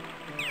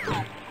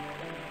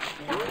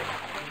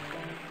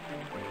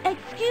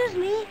 Excuse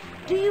me,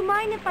 do you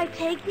mind if I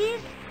take these?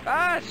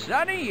 Ah,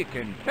 sonny, you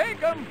can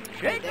take 'em,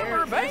 shake 'em,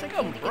 or bake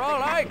 'em, for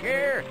all I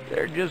care.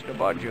 They're just a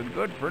bunch of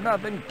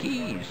good-for-nothing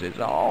keys, is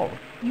all.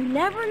 You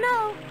never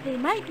know. They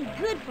might be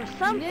good for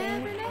something.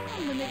 Never know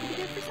when they could be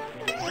good for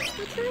something. That's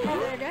the truth.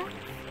 There you go.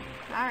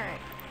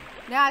 Alright.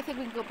 Now I think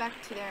we can go back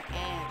to there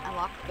and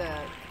unlock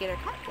get our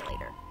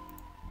calculator.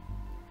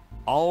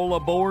 All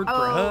aboard for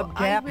Oh,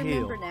 I Hubcap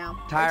remember Hill, now. Every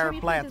time Tire you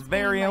play Flat's this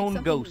very game, like own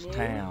something ghost new,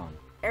 town.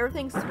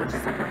 Everything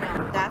switches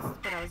around. That's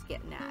what I was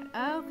getting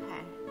at.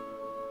 Okay.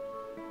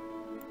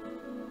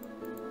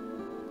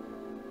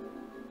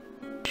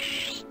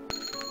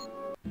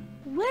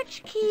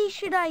 Which key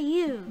should I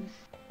use?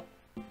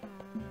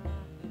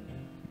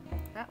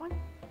 That one?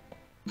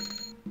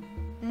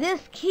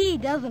 This key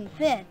doesn't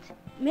fit.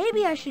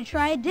 Maybe I should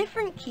try a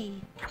different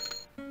key.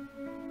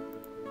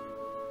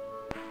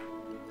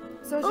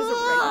 So it's just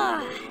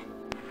a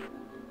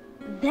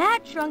regular. That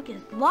trunk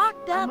is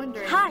locked I'm up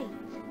wondering-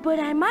 tight, but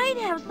I might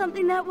have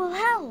something that will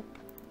help.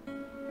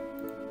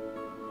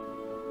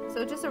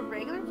 So just a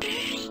regular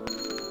key?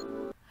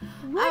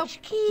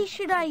 Which key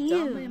should I Dumb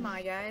use? am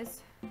I,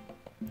 guys?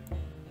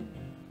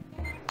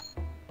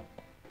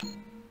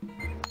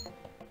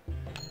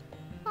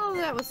 Oh,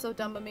 that was so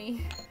dumb of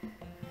me.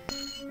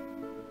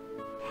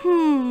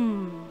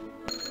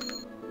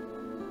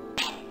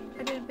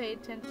 I didn't pay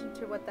attention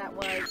to what that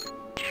was.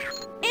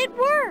 It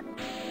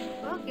worked!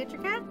 Well, get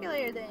your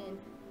calculator then.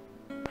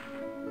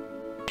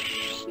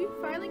 You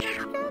finally got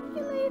your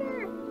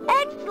calculator.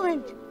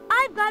 Excellent!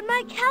 I've got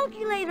my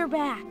calculator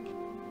back.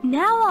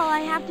 Now all I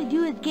have to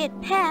do is get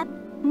Pep,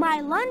 my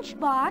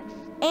lunchbox,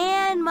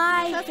 and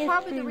my That's history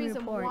probably the reason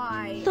report.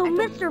 why So I don't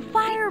Mr.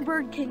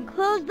 Firebird can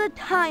close the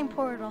time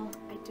portal.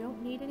 I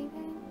don't need anything.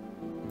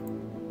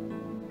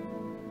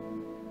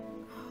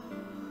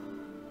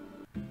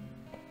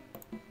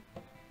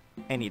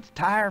 And it's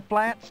Tire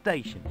Flat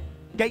Station,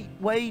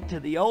 gateway to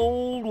the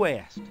Old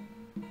West.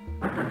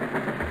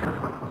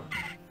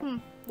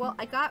 Well,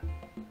 I got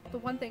the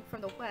one thing from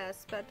the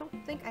west, but I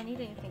don't think I need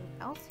anything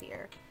else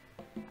here.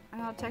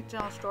 I'll check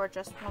general store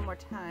just one more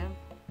time.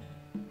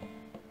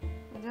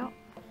 I don't.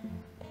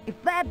 If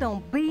that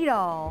don't beat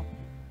all.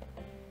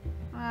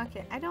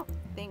 Okay, I don't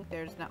think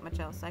there's not much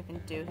else I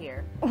can do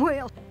here.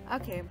 Well,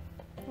 Okay,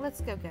 let's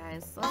go,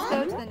 guys. Let's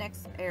go to the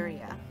next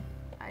area.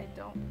 I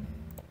don't.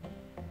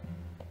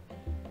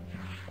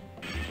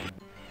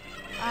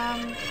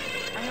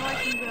 I know I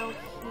can go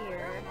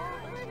here.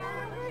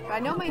 But I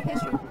know my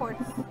history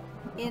report's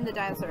in the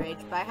dinosaur age,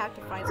 but I have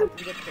to find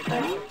something good for the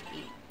dinosaur to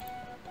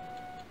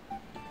eat.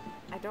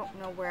 I don't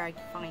know where I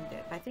can find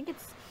it, but I think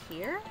it's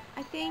here,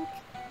 I think.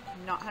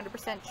 I'm not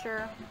 100%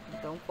 sure.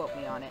 Don't quote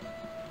me on it.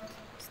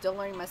 Still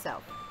learning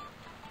myself.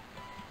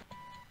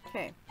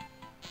 Okay.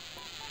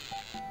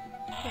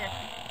 Here.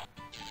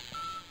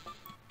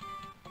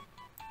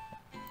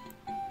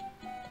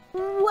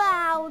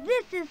 wow,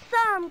 this is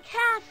some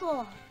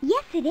castle.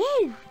 Yes, it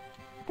is.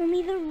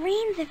 Only the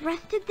rains have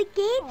rusted the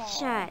gates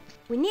shut.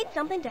 We need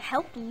something to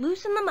help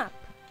loosen them up.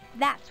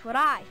 That's what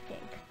I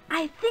think.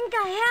 I think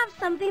I have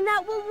something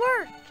that will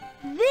work.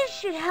 This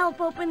should help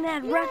open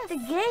that rusted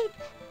gate.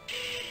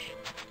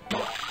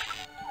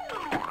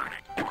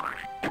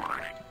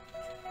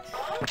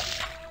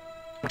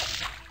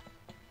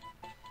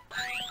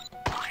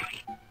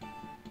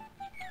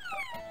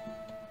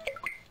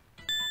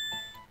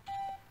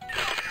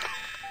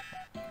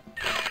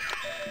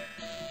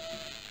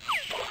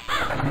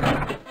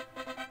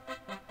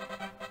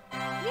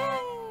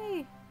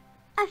 Yay!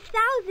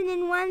 1,000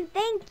 all-in-one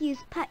thank yous,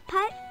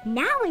 Putt-Putt.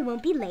 Now we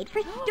won't be late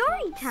for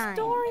story time.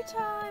 Story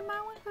time!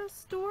 I want to go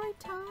story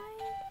time.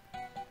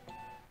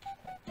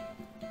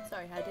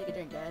 Sorry, I had to take a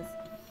drink, guys.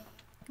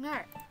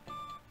 Alright.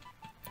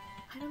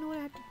 I don't know what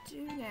I have to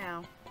do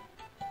now.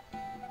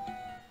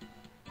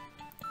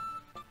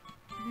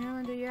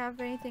 Marilyn, do you have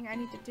anything I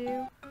need to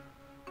do?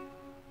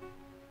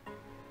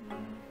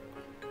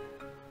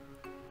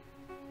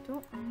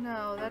 Don't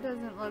know. That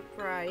doesn't look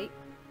right.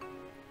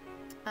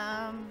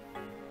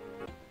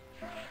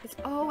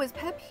 Is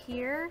Pep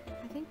here?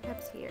 I think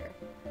Pep's here.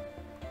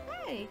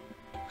 Hey!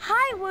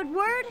 Hi,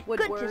 Woodward.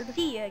 Woodward. Good to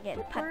see you again,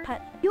 Woodward.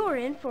 Putt-Putt. You're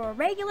in for a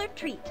regular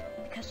treat,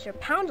 because Sir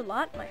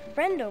Pound-a-Lot, my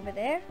friend over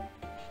there,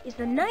 is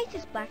the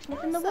nicest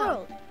blacksmith in the Awesome.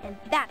 world, and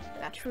that's the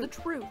That's truth.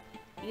 the truth.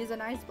 He is a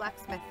nice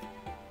blacksmith.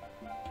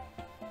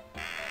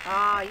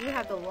 Ah, you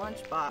have the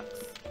lunchbox.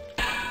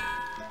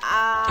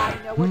 I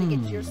know where to get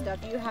your stuff.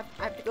 I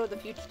have to go to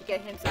the future to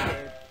get him some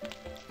food.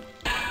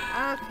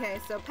 Okay,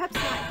 so Pep's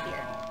not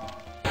here.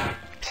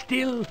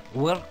 Still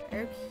work.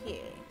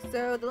 Okay,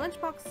 so the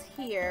lunchbox is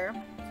here.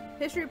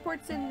 History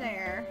report's in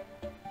there.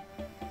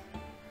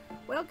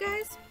 Well,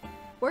 guys,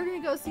 we're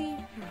gonna go see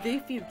the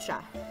future.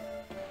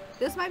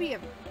 This might be a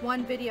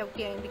one video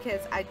game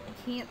because I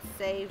can't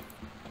save.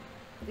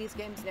 These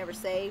games never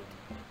saved.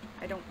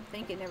 I don't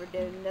think it never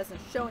did. It doesn't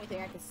show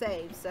anything I can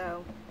save,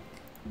 so.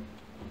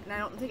 And I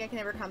don't think I can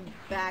ever come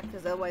back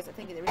because otherwise I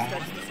think it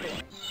restarts the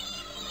story.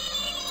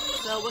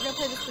 So we're gonna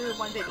play this through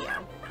one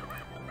video.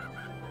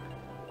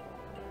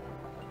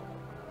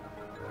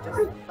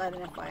 Just let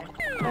an FYI.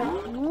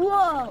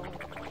 Whoa!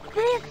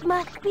 This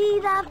must be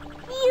the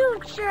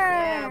future!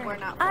 Yeah, we're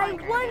not I flying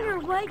right wonder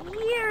now. what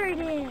year it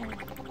is.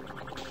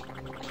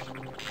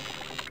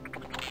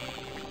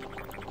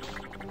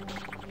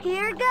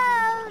 Here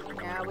goes!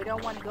 Yeah, we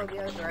don't want to go the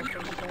other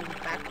direction. We're going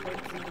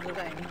backwards into the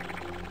thing.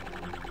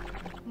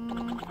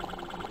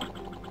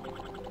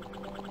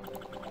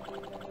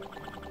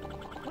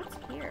 What's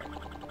here?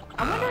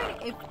 I'm wondering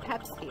if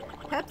Pep's here.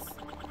 Pep's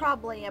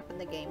probably up in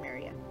the game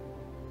area.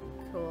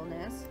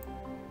 Coolness.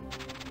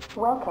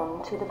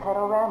 Welcome to the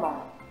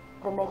Petorama,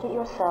 the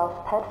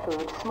make-it-yourself pet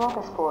food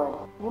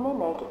smorgasbord. You may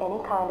make any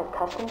kind of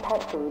custom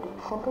pet food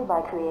simply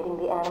by creating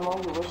the animal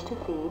you wish to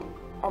feed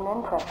and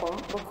then pressing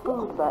the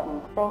food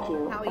button. Thank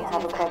you How and easy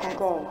have a is that, pleasant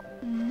guys?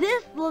 day.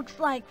 This looks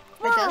like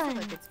It does fun! look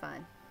like it's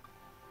fun.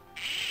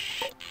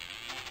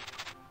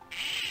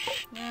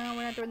 No,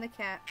 we're not doing the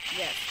cat.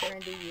 Yes, we're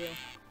gonna do you.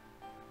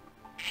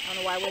 I don't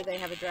know why would they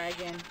have a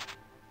dragon.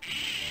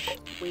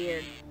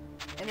 Weird.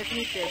 In the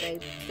future, they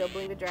still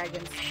believe in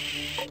dragons.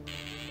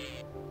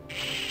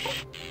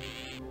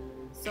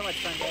 So much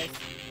fun, guys.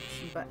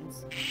 Some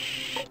buttons.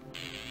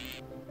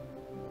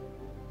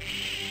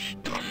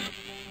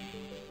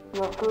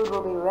 Your food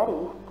will be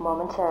ready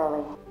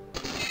momentarily.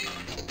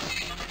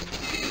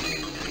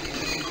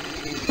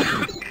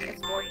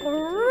 It's more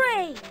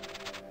Great!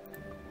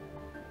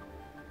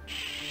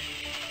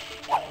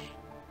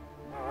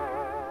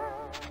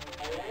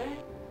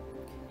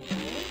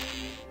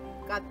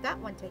 got that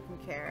one taken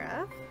care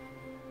of.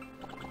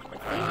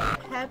 I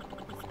think Pep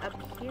is up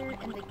here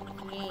in the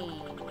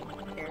game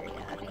area.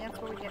 I think that's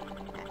where we get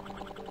Pep.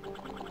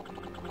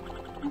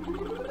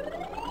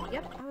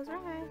 Yep, I was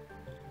right.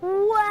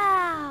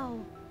 Wow!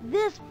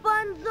 This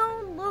fun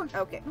zone looks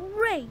Okay.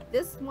 great!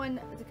 This one,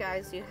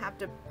 guys, you have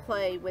to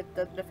play with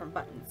the different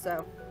buttons.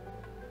 So,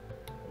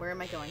 where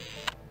am I going?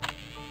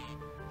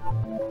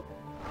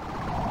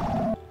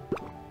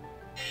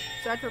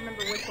 So I have to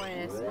remember which one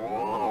it is.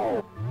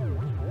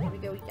 Here we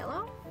go,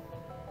 yellow.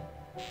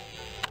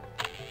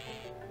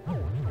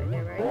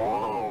 Okay, right?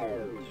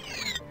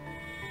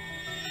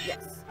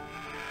 Yes.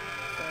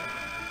 So,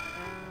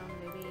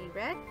 maybe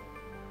red?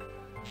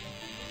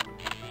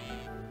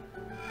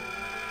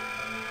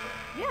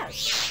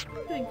 Yes!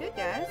 I'm doing good,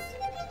 guys.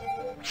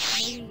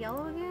 Maybe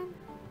yellow again?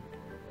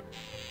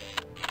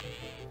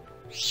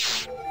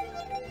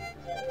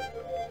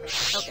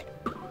 Okay.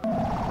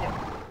 Yep.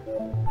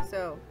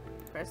 So,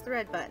 press the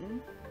red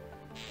button.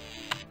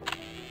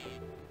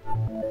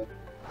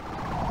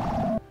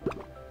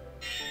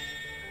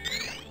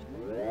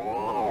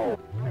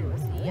 It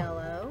was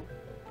yellow.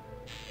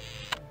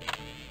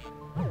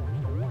 And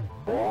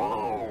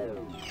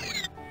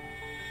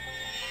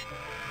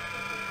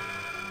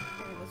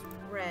it was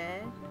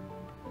red.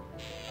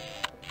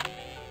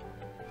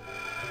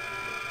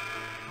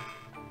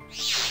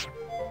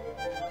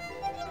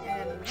 And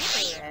another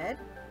red.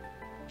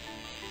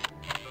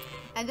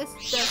 And this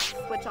does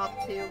switch off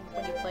too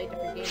when you play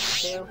different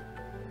games too.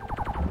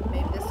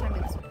 Maybe this time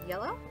it's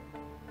yellow?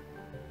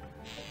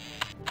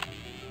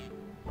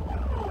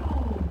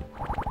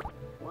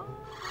 What?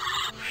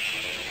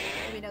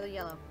 Maybe another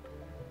yellow.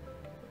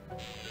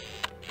 Let's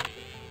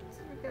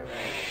go right.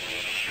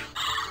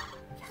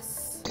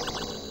 Yes!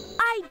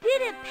 I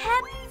did it,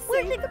 Pep!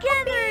 We're Save the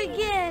together puppy!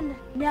 again!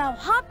 Now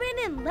hop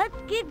in and let's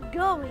get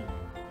going!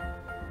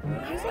 I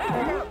just want to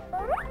figure out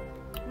where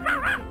the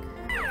cat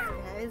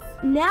is, guys. guys.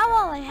 Now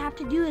all I have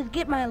to do is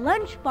get my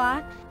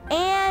lunchbox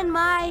and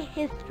my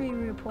history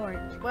report.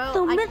 Well,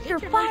 so I Mr. get your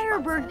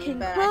Firebird lunchbox, can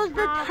but close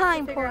the I have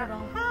time to figure out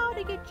portal. how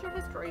to get your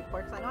history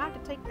report, because I know I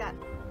have to take that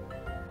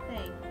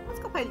thing. Let's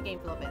go play the game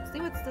for a little bit.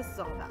 See what this is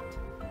all about.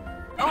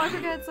 Oh, I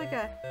forgot. It's like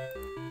a.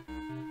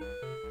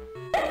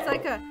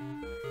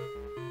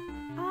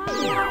 Oh,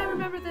 I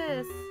remember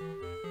this.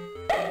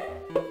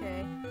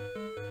 Okay.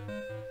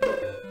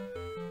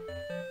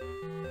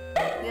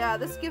 Yeah,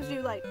 this gives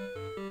you like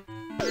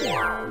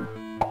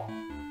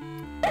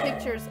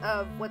pictures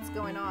of what's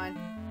going on.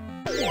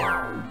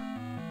 Yeah,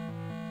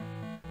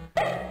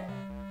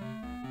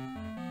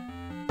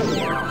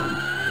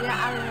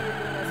 I remember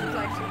doing this. It was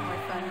actually a more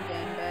fun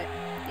game, but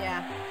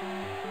yeah.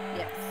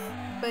 Yes.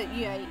 But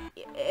yeah,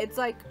 it's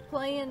like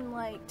playing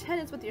like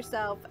tennis with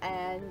yourself,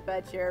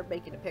 but you're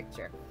making a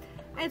picture.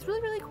 And it's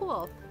really, really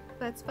cool.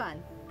 That's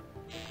fun.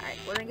 Alright,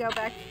 we're gonna go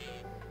back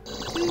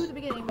to the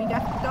beginning. We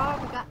got the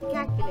dog, we got the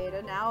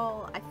calculator.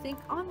 Now, I think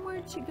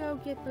onward to go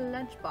get the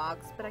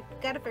lunchbox, but I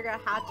gotta figure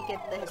out how to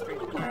get the history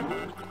report.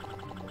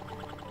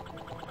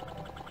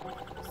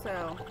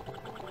 So,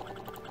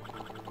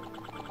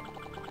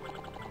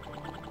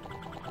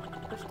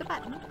 push the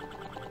button.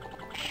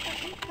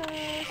 Button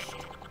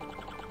pushed.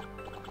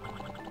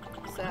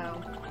 So,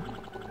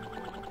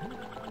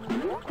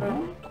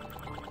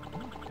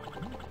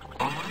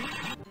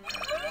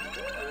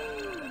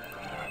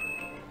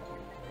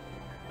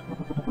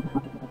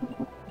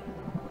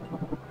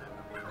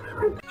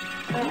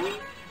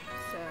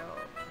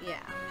 yeah.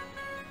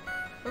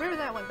 Remember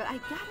that one, but I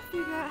gotta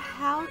figure out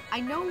how.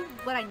 I know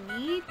what I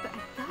need, but I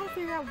gotta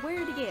figure out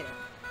where to get it.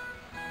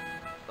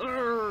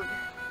 Urgh.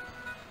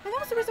 And that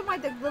was the reason why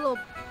the little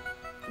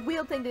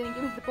wheel thing didn't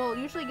give me the bowl. It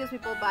usually gives me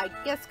bowl, but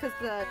I guess because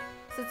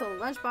since the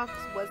lunchbox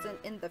wasn't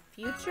in the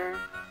future,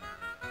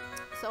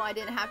 so I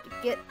didn't have to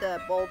get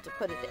the bowl to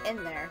put it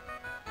in there.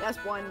 That's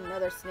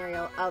another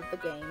scenario of the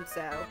game,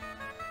 so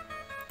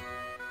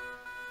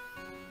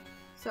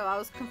I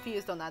was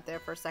confused on that there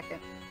for a second.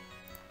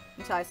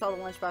 Until I saw the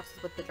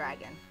lunchboxes with the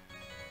dragon.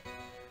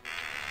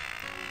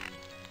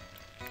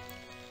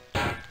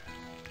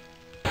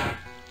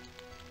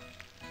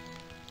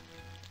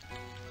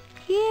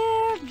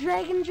 Here,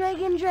 dragon,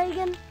 dragon,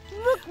 dragon.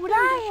 Look what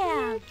I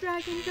have.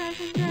 Dragon,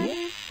 dragon,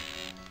 dragon.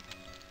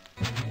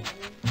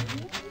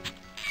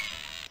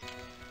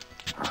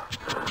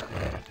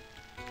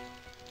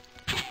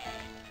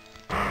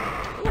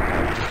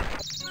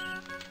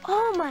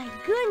 Oh my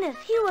goodness,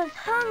 he was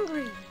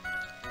hungry.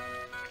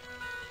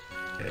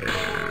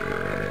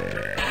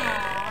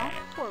 Aww,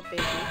 poor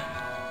baby.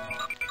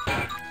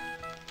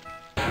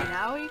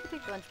 Now you can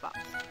take the lunchbox.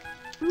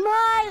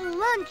 My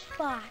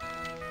lunchbox.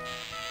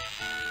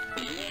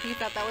 He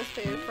thought that was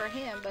food for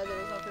him, but there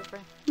was no food for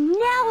him.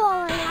 Now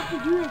all I have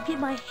to do is get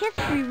my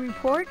history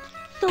report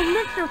so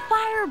Mr.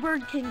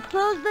 Firebird can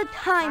close the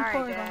time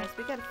portal. Alright guys,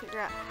 we gotta figure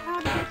out how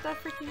to get that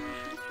freaking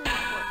history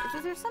report.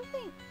 Is there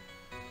something?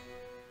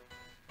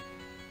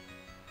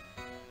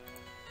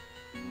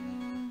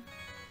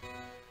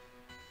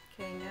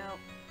 Okay, no.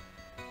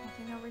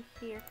 Nothing over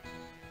here.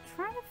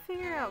 Trying to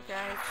figure out,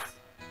 guys.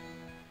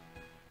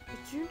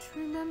 Did you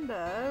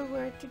remember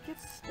where to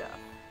get stuff?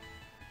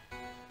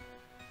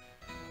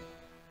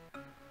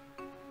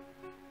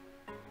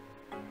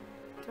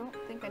 Don't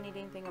think I need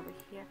anything over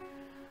here.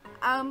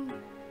 I'm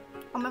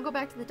gonna go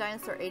back to the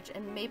dinosaur age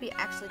and maybe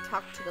actually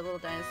talk to the little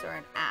dinosaur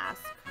and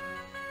ask. I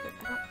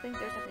don't think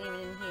there's nothing even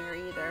in here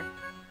either.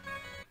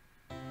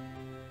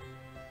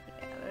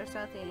 Yeah, there's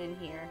nothing in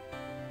here.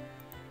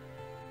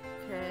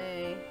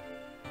 Okay.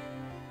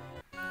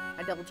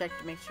 I double checked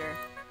to make sure.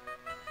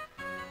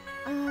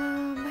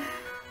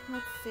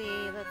 Let's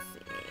see. Let's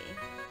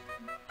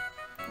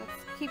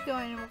keep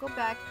going and we'll go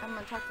back. I'm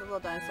gonna talk to the little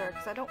dinosaur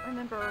because I don't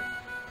remember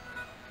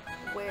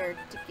where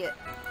to get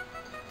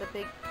the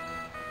big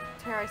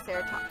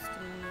Triceratops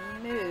to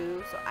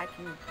move so I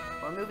can,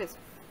 or move his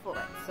foot.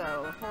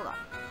 So, hold on.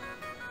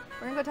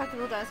 We're gonna go talk to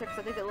the little dinosaur because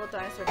I think the little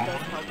dinosaur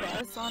does help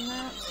us on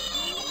that.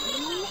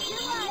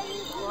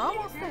 We're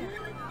almost there.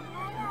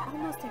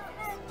 Almost there.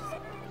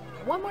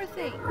 Just one more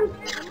thing.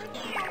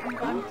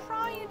 I'm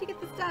trying to get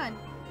this done.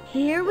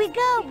 Here we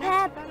go,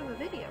 Pep. Out of a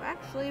video,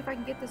 actually, if I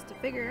can get this to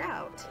figure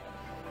out.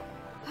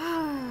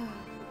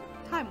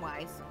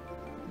 Time-wise.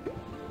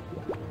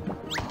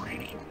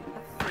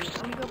 Let's see.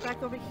 Let me go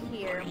back over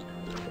here.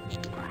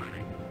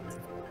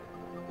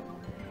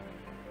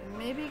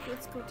 Maybe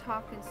let's go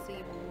talk and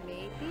see.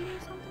 Maybe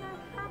there's something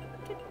I have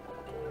to do.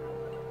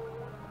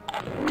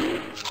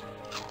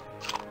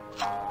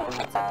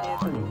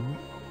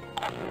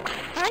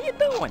 How you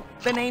doing?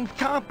 The name's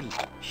Compy,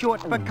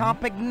 short for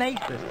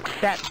Compagnathus.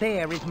 That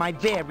there is my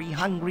very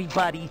hungry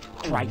buddy,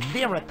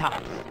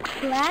 Triceratops.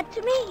 Glad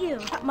to meet you.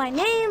 My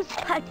name's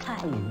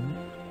Putt-Putt.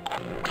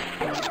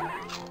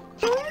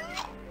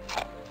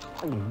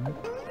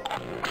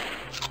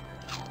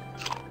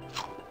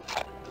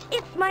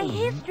 It's my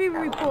history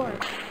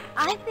report.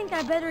 I think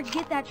I better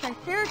get that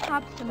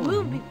Triceratops to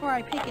move before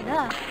I pick it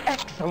up.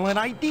 Excellent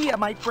idea,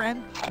 my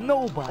friend.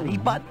 Nobody,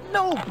 but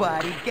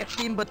nobody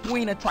gets in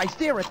between a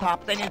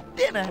Triceratops and his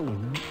dinner.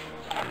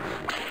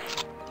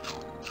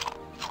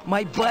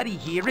 My buddy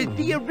here is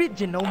the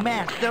original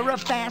master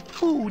of fast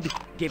food.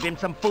 Give him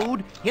some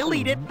food, he'll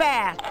eat it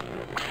fast.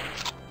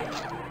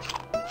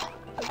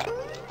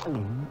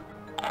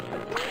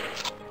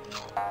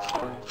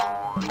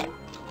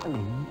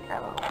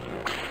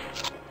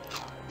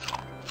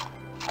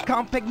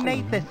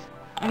 Compagnathus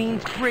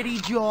means pretty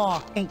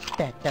jaw. Ain't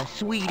that the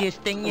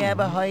sweetest thing you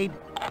ever heard?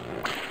 Okay,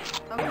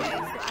 so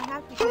I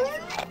have to get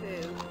some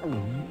food.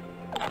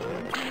 I'm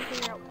trying to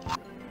figure out.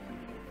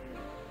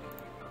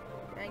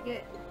 Can I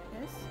get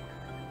this?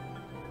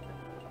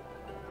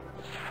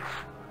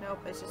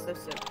 Nope, it's just the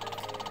soup.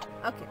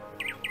 Okay.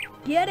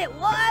 Get it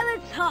while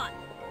it's hot.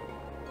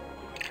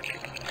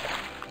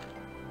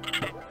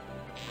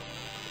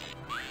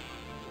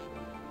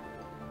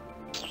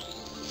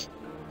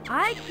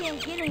 I can't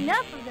get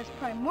enough of this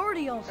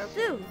primordial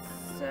soup.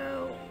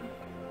 So...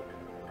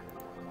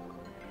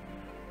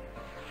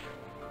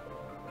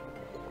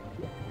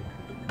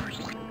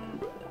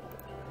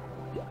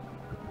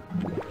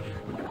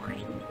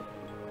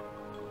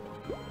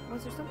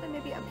 was there something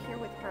maybe up here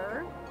with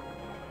her?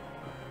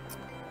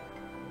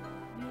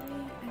 Maybe?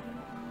 I don't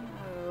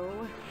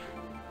know.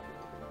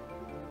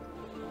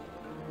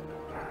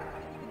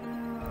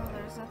 No,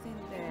 there's nothing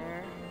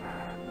there.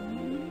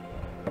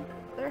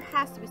 There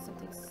has to be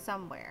something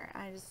somewhere.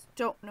 I just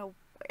don't know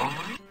where.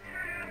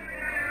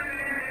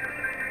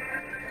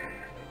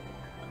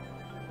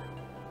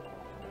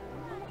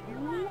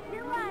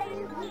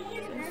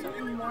 There's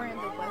something more in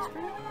the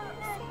western.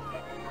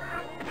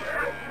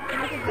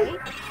 Maybe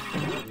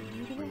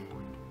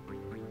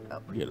oh.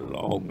 Get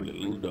along,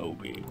 little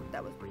doggy.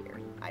 That was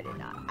weird. I didn't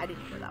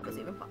know that was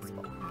even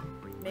possible.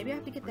 Maybe I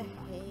have to get the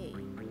hay.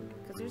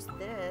 Because there's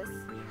this.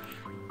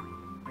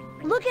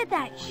 Look at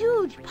that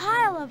huge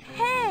pile of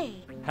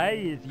hay.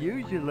 Hay is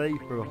usually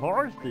for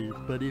horses,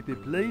 but if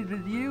it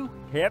pleases you,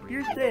 help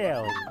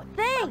yourself.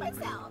 Thanks.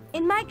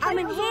 It might come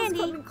in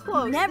handy.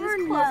 Never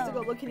close to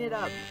know. go looking it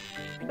up.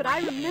 But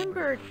I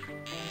remembered.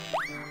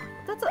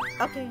 That's a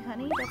okay,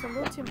 honey. That's a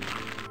little too much.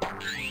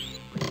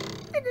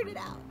 Figured it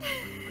out.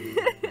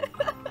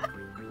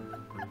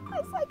 I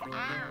was like,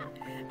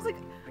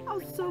 I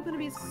was so gonna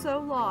be so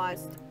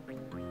lost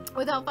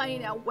without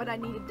finding out what I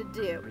needed to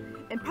do.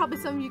 And probably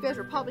some of you guys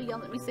were probably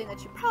yelling at me saying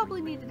that you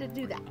probably needed to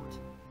do that.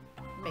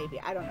 Maybe,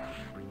 I don't know.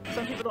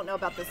 Some people don't know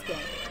about this game.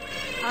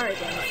 Alright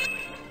guys,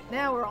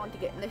 now we're on to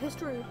getting the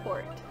history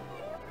report.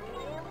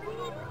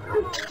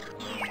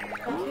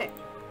 Okay,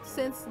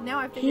 since now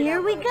I figured Here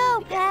out we what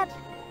go, Pep.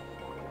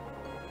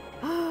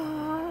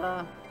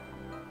 that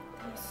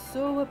was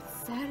so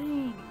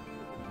upsetting.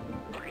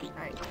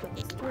 Alright, put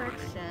this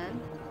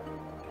direction.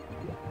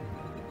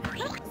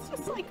 It's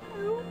just like,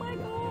 oh my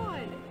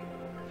god.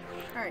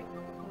 Alright,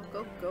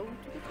 we'll go to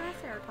the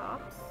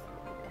Triceratops.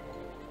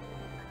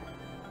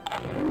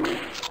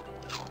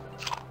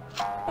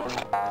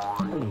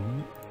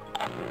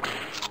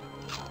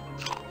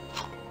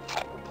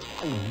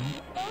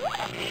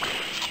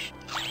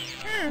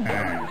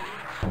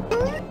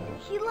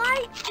 He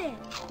likes it.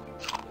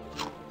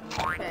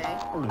 Okay.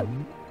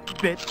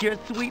 Bet your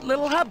sweet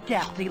little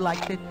hubcaps he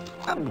likes it.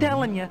 I'm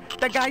telling you,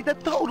 the guy's a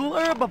total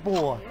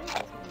herbivore.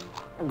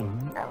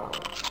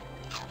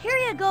 Here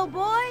you go,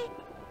 boy.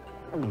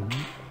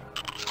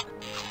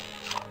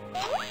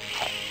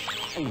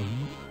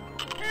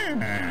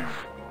 Can I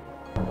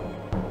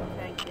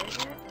get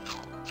it?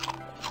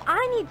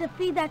 I need to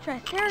feed that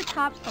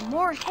Triceratops some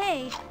more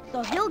hay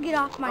so he'll get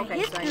off my Okay, so I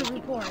need history to keep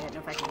report. I don't know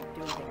if I can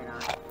do anything or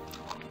not.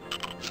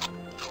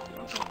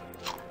 Okay.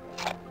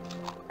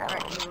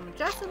 Alright, move him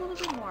just a little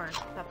bit more.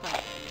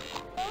 Putt-Putt.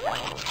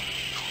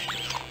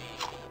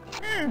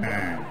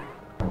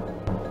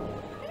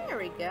 There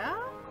we go.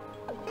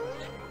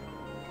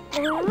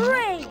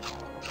 Great!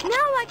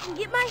 Now I can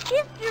get my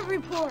history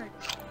report.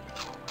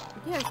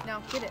 Yes,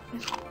 now get it.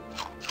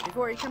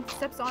 Before he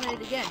steps on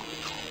it again.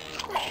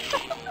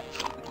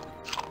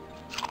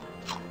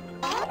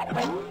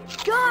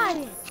 Got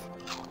it!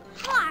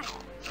 Hot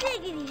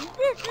diggity,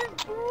 this is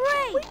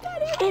great!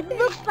 It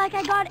looks like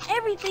I got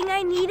everything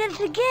I needed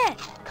to get.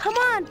 Come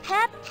on,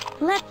 Pep.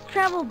 Let's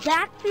travel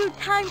back through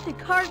time to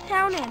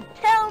Cartown and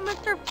tell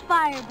Mr.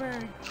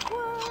 Firebird.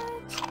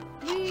 What?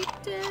 We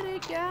did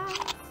it, guys.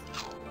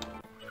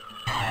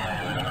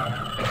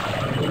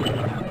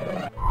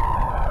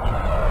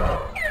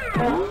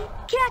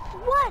 Guess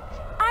what?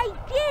 I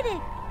did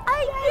it!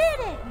 I did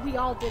it! We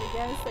all did it,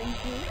 guys.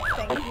 Thank you.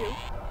 Thank you.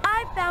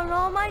 I found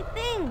all my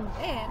things.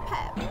 And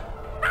Pep.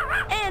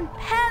 And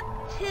Pep,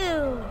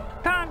 too.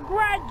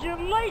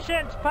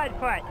 Congratulations,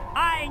 Putt-Putt.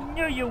 I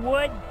knew you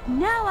would.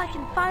 Now I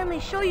can finally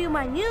show you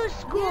my new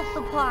school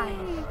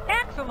supplies.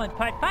 Excellent,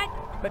 Putt-Putt.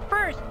 But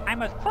first, I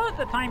must close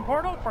the time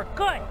portal for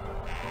good.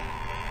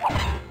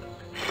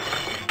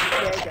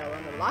 There you go,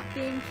 on the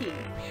locked-in key.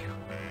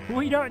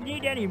 We don't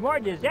need any more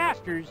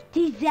disasters.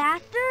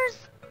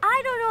 Disasters?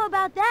 I don't know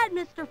about that,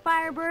 Mr.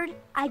 Firebird.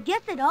 I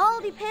guess it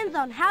all depends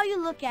on how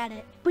you look at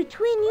it.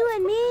 Between you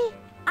and me,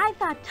 I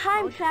thought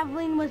time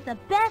traveling was the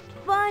best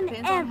fun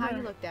Depends ever. on how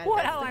you looked at it. Well,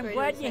 That's the I'm greatest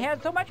glad you thing.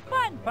 had so much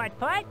fun,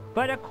 Putt-Putt.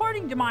 But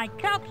according to my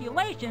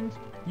calculations,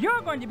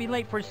 you're going to be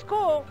late for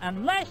school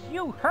unless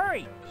you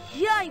hurry.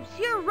 Yipes,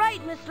 you're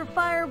right, Mr.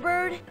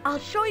 Firebird. I'll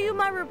show you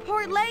my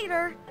report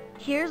later.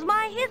 Here's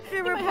my history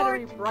You might have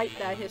report. to rewrite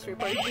that history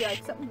report. You'd be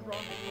like, something's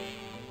wrong.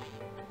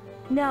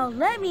 Now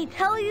let me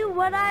tell you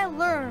what I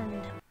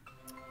learned.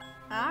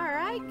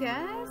 Alright,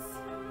 guys.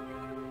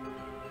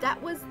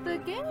 That was the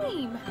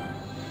game.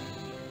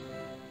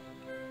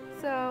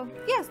 So,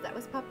 yes, that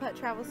was Putt-Putt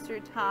Travels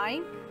Through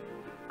Time.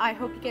 I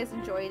hope you guys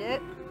enjoyed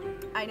it.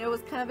 I know it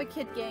was kind of a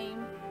kid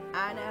game.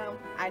 I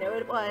know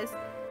it was.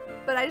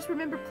 But I just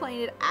remember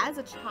playing it as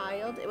a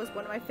child. It was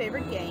one of my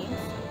favorite games.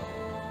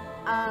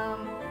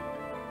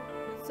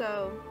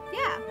 So,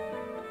 yeah.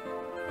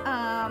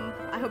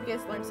 I hope you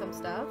guys learned some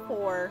stuff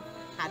or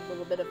had a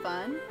little bit of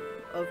fun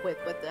with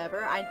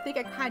whatever. I think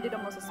I kind of did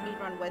almost a speed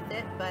run with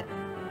it, but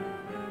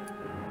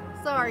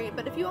sorry.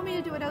 But if you want me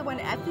to do another one,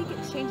 I think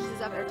it changes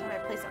up every time I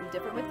play something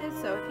different with this.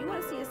 So if you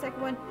want to see a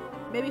second one,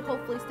 maybe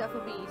hopefully stuff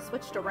will be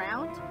switched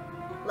around.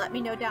 Let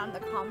me know down in the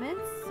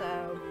comments.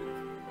 So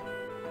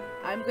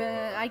I'm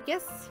gonna, I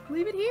guess,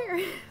 leave it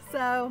here.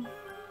 So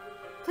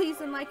please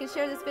like and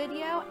share this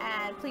video,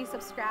 and please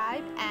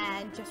subscribe,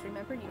 and just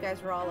remember, you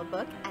guys are all a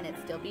book and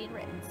it's still being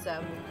written.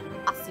 So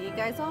I'll see you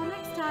guys all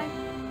next time.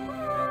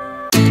 Bye.